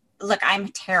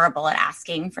terrible at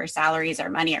asking for salaries or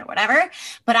money or whatever,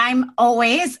 but I'm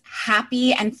always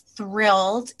happy and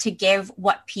thrilled to give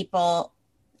what people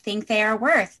think they are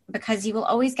worth, because you will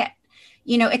always get,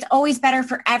 it's always better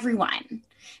for everyone.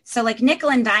 So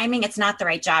nickel and diming, it's not the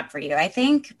right job for you, I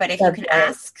think. But if you can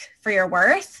ask for your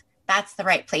worth, that's the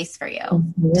right place for you.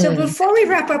 So before we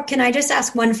wrap up, can I just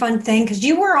ask one fun thing? Because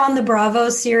you were on the Bravo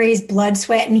series, Blood,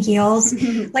 Sweat, and Heels.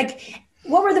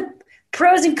 What were the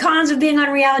pros and cons of being on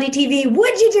reality TV?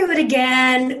 Would you do it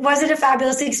again? Was it a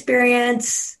fabulous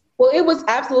experience? Well, it was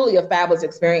absolutely a fabulous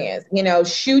experience.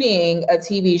 Shooting a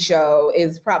TV show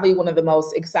is probably one of the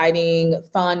most exciting,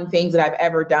 fun things that I've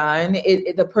ever done.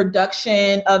 The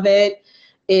production of it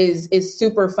is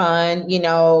super fun. You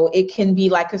know, it can be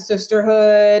like a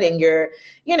sisterhood, and you're,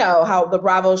 you know, how the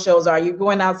Bravo shows are, you're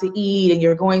going out to eat and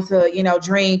you're going to, you know,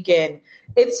 drink, and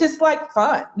it's just like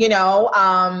fun, you know.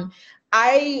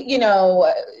 You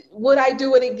know, would I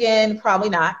do it again? Probably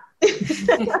not.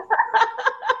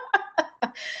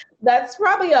 That's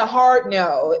probably a hard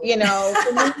no, you know.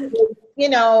 For me, you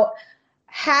know,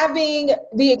 having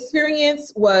the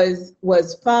experience was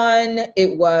fun.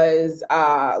 It was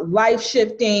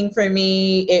life-shifting for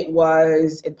me. It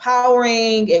was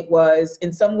empowering. It was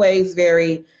in some ways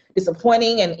very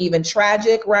disappointing and even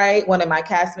tragic, right? One of my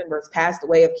cast members passed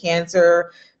away of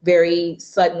cancer very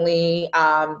suddenly.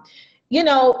 You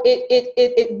know,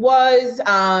 it was,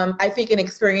 I think, an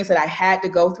experience that I had to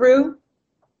go through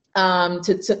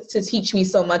to teach me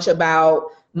so much about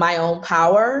my own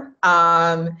power.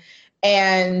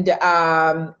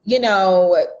 You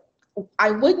know,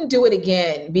 I wouldn't do it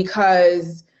again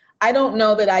because I don't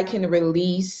know that I can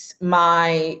release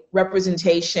my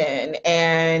representation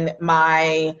and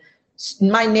my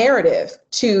narrative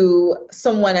to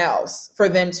someone else for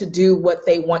them to do what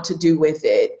they want to do with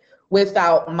it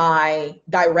without my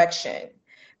direction.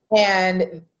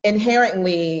 And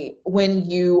inherently, when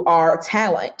you are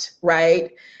talent,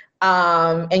 right?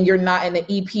 And you're not in the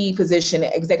EP position,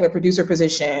 executive producer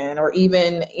position, or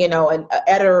even, you know, an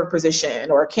editor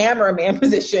position or a cameraman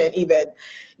position, even,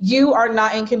 you are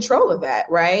not in control of that,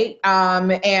 right?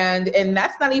 And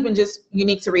that's not even just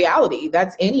unique to reality.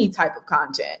 That's any type of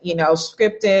content, you know,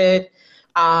 scripted,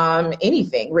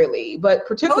 anything really, but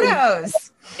particularly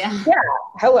photos. Yeah.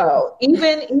 Hello.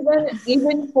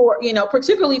 Even for, you know,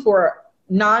 particularly for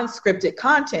non-scripted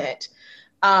content.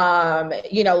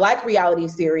 You know, like reality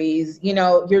series, you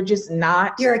know, you're just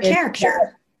not. You're a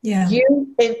character. Yeah.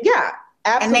 Yeah,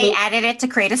 absolutely. And they added it to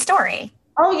create a story.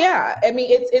 Oh yeah. I mean,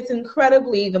 it's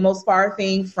incredibly the most far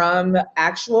thing from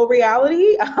actual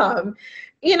reality.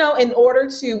 You know, in order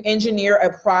to engineer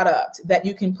a product that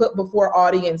you can put before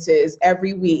audiences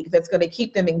every week, that's going to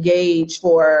keep them engaged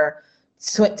for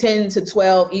 10 to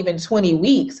 12, even 20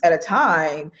 weeks at a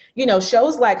time. You know,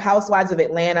 shows like Housewives of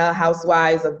Atlanta,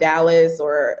 Housewives of Dallas,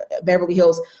 or Beverly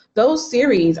Hills, those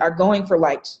series are going for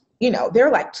like, you know, they're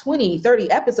like 20,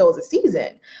 30 episodes a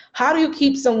season. How do you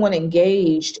keep someone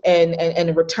engaged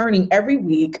and returning every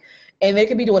week? And they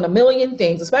could be doing a million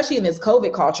things, especially in this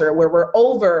COVID culture where we're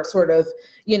over sort of,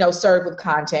 you know, served with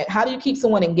content. How do you keep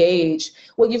someone engaged?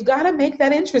 Well, you've got to make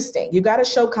that interesting. You've got to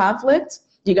show conflict.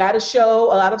 You got to show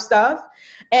a lot of stuff.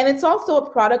 And it's also a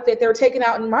product that they're taking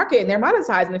out in market and they're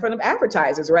monetizing in front of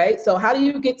advertisers, right? So how do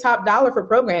you get top dollar for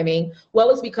programming? Well,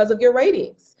 it's because of your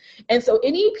ratings. And so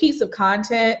any piece of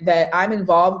content that I'm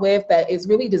involved with that is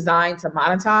really designed to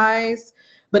monetize,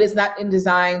 but it's not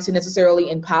designed to necessarily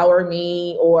empower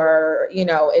me or, you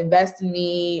know, invest in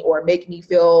me or make me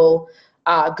feel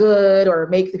good or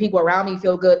make the people around me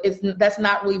feel good. That's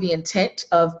not really the intent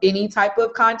of any type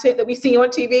of content that we see on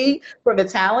TV for the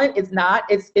talent. It's not.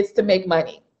 It's to make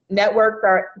money. Networks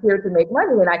are here to make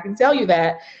money, and I can tell you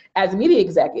that as a media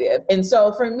executive. And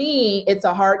so for me, it's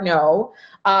a hard no.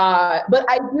 But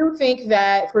I do think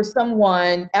that for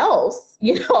someone else,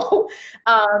 you know,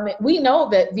 we know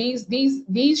that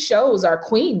these shows are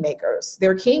queen makers.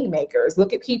 They're king makers.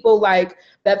 Look at people like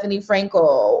Bethany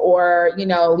Frankel or, you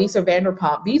know, Lisa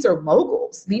Vanderpump. These are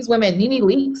moguls. These women, Nene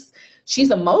Leakes,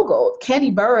 she's a mogul.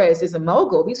 Kandi Burruss is a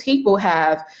mogul. These people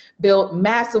have built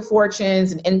massive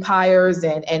fortunes and empires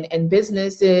and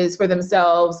businesses for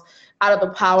themselves out of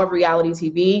the power of reality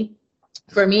TV.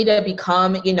 For me to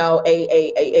become, you know,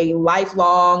 a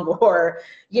lifelong or,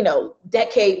 you know,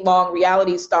 decade-long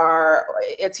reality star,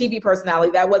 a TV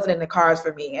personality, that wasn't in the cards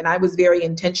for me. And I was very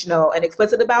intentional and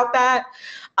explicit about that.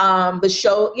 The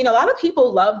show, you know, a lot of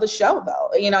people love the show, though,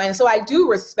 you know, and so I do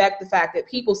respect the fact that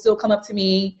people still come up to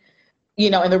me, you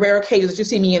know, in the rare occasions that you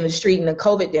see me in the street in the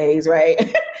COVID days, right?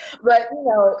 But, you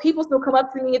know, people still come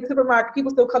up to me at the supermarket. People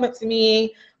still come up to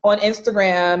me on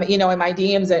Instagram, you know, in my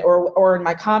DMs or in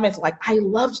my comments, like, I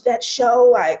loved that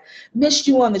show. I missed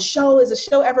you on the show. Is the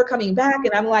show ever coming back?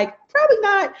 And I'm like, probably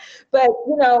not. But,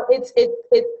 you know,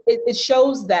 it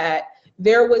shows that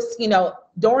there was, you know,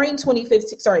 during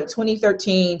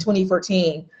 2013,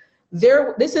 2014,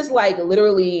 this is like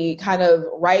literally kind of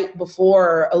right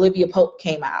before Olivia Pope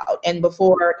came out and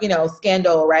before, you know,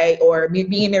 Scandal, right? Or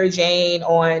Being Mary Jane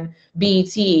on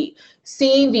BET,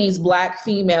 seeing these Black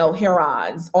female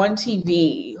herons on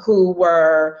TV who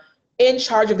were in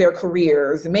charge of their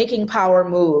careers, making power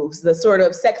moves, the sort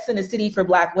of Sex in the City for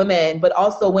Black women, but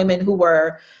also women who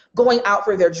were going out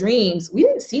for their dreams. We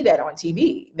didn't see that on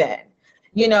TV then.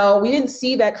 You know, we didn't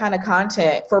see that kind of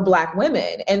content for Black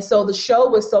women. And so the show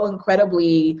was so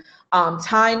incredibly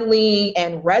timely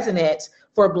and resonant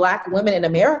for Black women in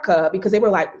America, because they were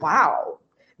like, wow,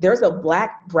 there's a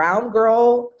Black brown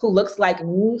girl who looks like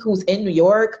me, who's in New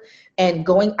York and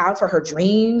going out for her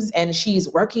dreams. And she's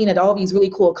working at all these really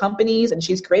cool companies, and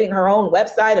she's creating her own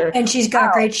website. And she's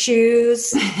got great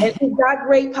shoes. And she's got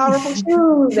great, powerful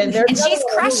shoes. And she's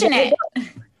crushing it.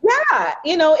 Yeah.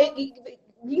 You know,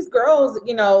 these girls,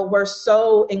 you know, were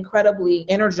so incredibly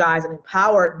energized and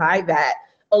empowered by that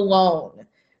alone,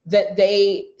 that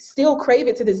they still crave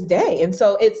it to this day. And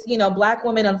so it's, you know, Black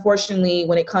women, unfortunately,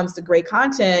 when it comes to great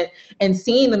content and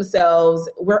seeing themselves,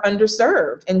 we're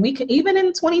underserved. And we can, even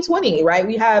in 2020, right,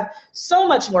 we have so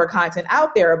much more content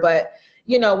out there. But,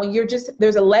 you know, when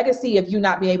there's a legacy of you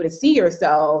not being able to see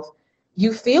yourself,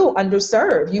 you feel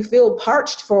underserved. You feel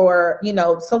parched for, you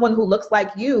know, someone who looks like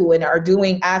you and are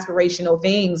doing aspirational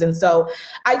things. And so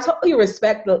I totally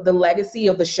respect the legacy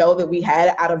of the show that we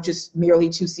had out of just merely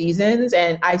 2 seasons.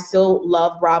 And I still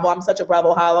love Bravo. I'm such a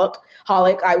Bravo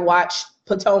holic. I watch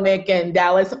Potomac and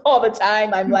Dallas all the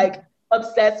time. I'm like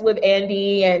obsessed with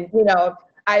Andy, and, you know,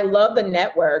 I love the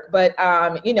network. But,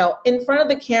 you know, in front of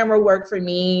the camera work for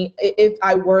me, if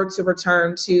I were to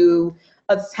return to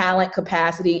a talent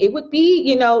capacity, it would be,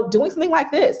 you know, doing something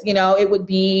like this. You know, it would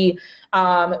be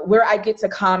where I get to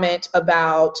comment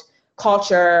about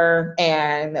culture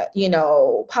and, you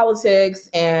know, politics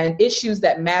and issues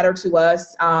that matter to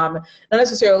us, not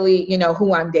necessarily, you know,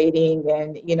 who I'm dating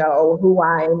and, you know, who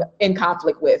I'm in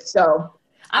conflict with. So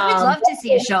I would love to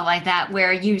see a show like that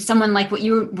where someone like what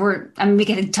you were, I mean, we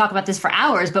could talk about this for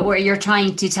hours, but where you're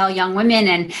trying to tell young women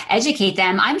and educate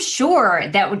them. I'm sure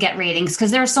that would get ratings, because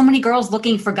there are so many girls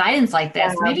looking for guidance like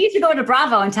this. Yeah. Maybe you should go to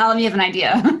Bravo and tell them you have an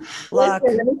idea. Look,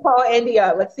 let me call Andy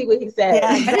up. Let's see what he says.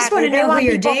 Yeah, exactly. I just want to know who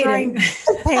you're dating.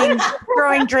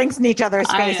 Throwing drinks in each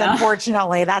other's face,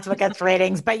 unfortunately. That's what gets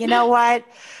ratings. But you know what?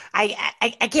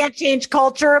 I can't change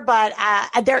culture, but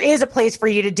there is a place for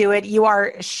you to do it. You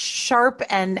are sharp,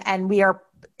 and we are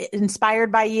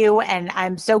inspired by you. And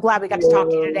I'm so glad we got to talk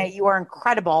to you today. You are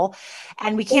incredible.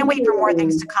 And we can't wait for more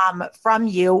things to come from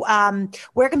you.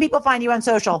 Where can people find you on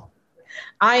social?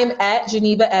 I'm at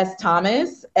Geneva S.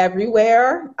 Thomas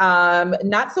everywhere.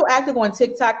 Not so active on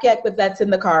TikTok yet, but that's in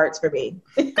the cards for me.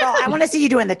 Girl, I want to see you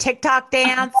doing the TikTok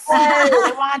dance.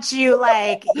 I want you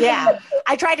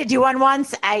I tried to do one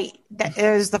once. It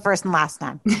was the first and last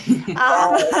time. It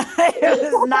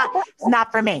was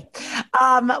not for me.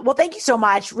 Well, thank you so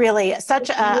much. Really, such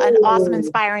an awesome,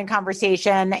 inspiring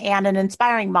conversation and an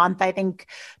inspiring month. I think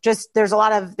just there's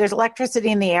electricity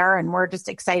in the air, and we're just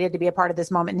excited to be a part of this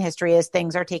moment in history as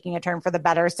things are taking a turn for the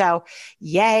better. So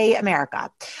yay, America.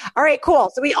 All right,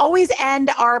 cool. So we always end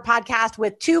our podcast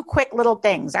with 2 quick little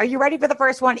things. Are you ready for the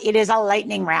first one? It is a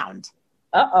lightning round.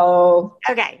 Uh-oh.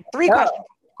 Okay. 3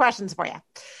 questions for you.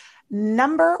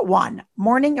 Number 1,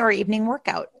 morning or evening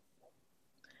workout?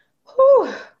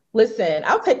 Whew. Listen,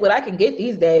 I'll take what I can get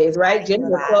these days, right? Gym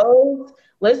or clothes.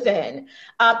 Listen,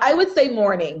 I would say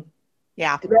morning.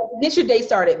 Yeah. Get your day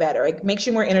started better. It makes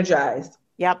you more energized.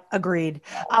 Yep. Agreed.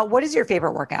 What is your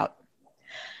favorite workout?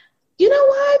 You know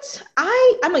what?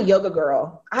 I'm a yoga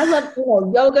girl. I love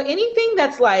yoga. Anything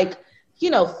that's like,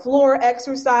 floor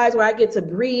exercise where I get to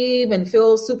breathe and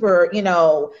feel super,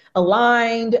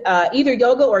 aligned, either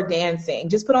yoga or dancing.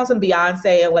 Just put on some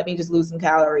Beyonce and let me just lose some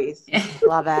calories.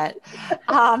 Love it.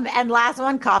 And last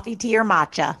one, coffee, tea, or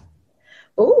matcha?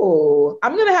 Ooh,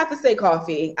 I'm going to have to say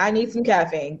coffee. I need some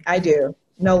caffeine. I do.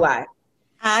 No lie.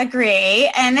 I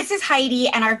agree. And this is Heidi.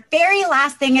 And our very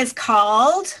last thing is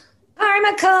called...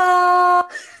 Karma call.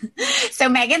 So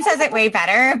Megan says it way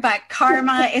better, but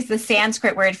karma is the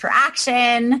Sanskrit word for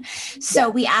action. So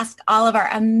we ask all of our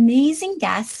amazing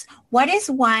guests, what is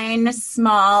one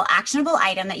small actionable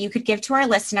item that you could give to our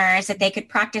listeners that they could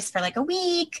practice for like a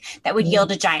week that would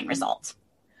yield a giant result?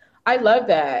 I love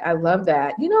that. I love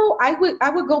that.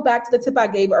 I would go back to the tip I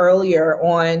gave earlier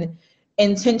on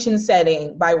intention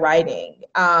setting by writing.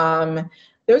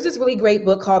 There's this really great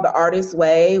book called The Artist's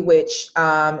Way, which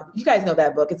you guys know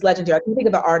that book. It's legendary. I can't think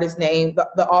of the artist's name,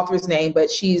 the author's name,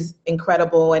 but she's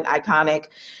incredible and iconic.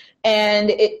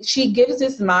 And she gives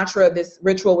this mantra, this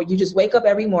ritual where you just wake up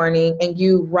every morning and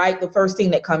you write the first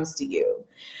thing that comes to you.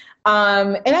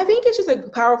 And I think it's just a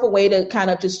powerful way to kind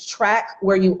of just track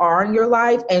where you are in your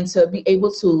life and to be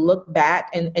able to look back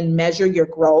and measure your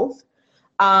growth.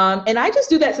 And I just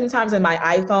do that sometimes in my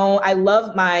iPhone. I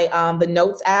love my the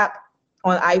Notes app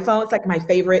on iPhone. It's like my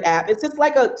favorite app. It's just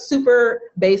like a super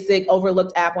basic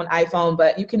overlooked app on iPhone,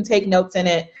 but you can take notes in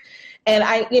it. And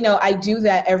I do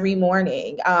that every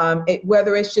morning.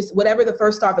 Whether it's just whatever the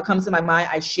first thought that comes to my mind,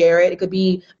 I share it. It could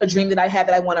be a dream that I had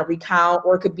that I want to recount,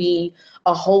 or it could be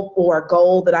a hope or a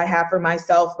goal that I have for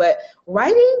myself. But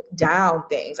writing down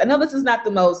things, I know this is not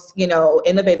the most,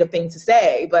 innovative thing to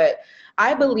say, but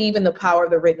I believe in the power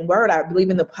of the written word. I believe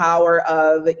in the power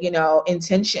of,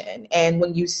 intention. And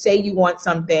when you say you want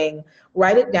something,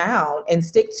 write it down and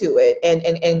stick to it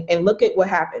and look at what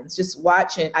happens. Just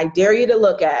watch, and I dare you to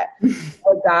look at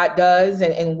what God does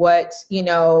and what,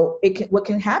 what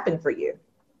can happen for you.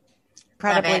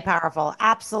 Incredibly powerful.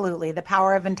 Absolutely. The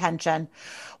power of intention.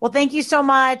 Well, thank you so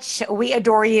much. We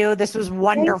adore you. This was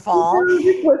wonderful.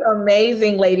 This was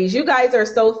amazing, ladies. You guys are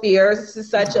so fierce. This is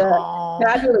such a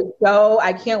fabulous show.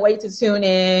 I can't wait to tune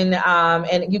in.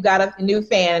 And you got a new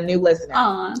fan, a new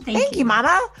listener. Thank you,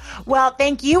 Mama. Well,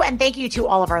 thank you. And thank you to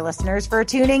all of our listeners for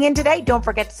tuning in today. Don't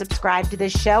forget to subscribe to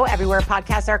this show everywhere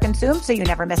podcasts are consumed so you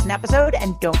never miss an episode.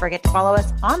 And don't forget to follow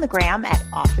us on the gram at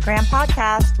Off the Gram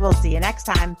Podcast. We'll see you next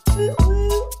time.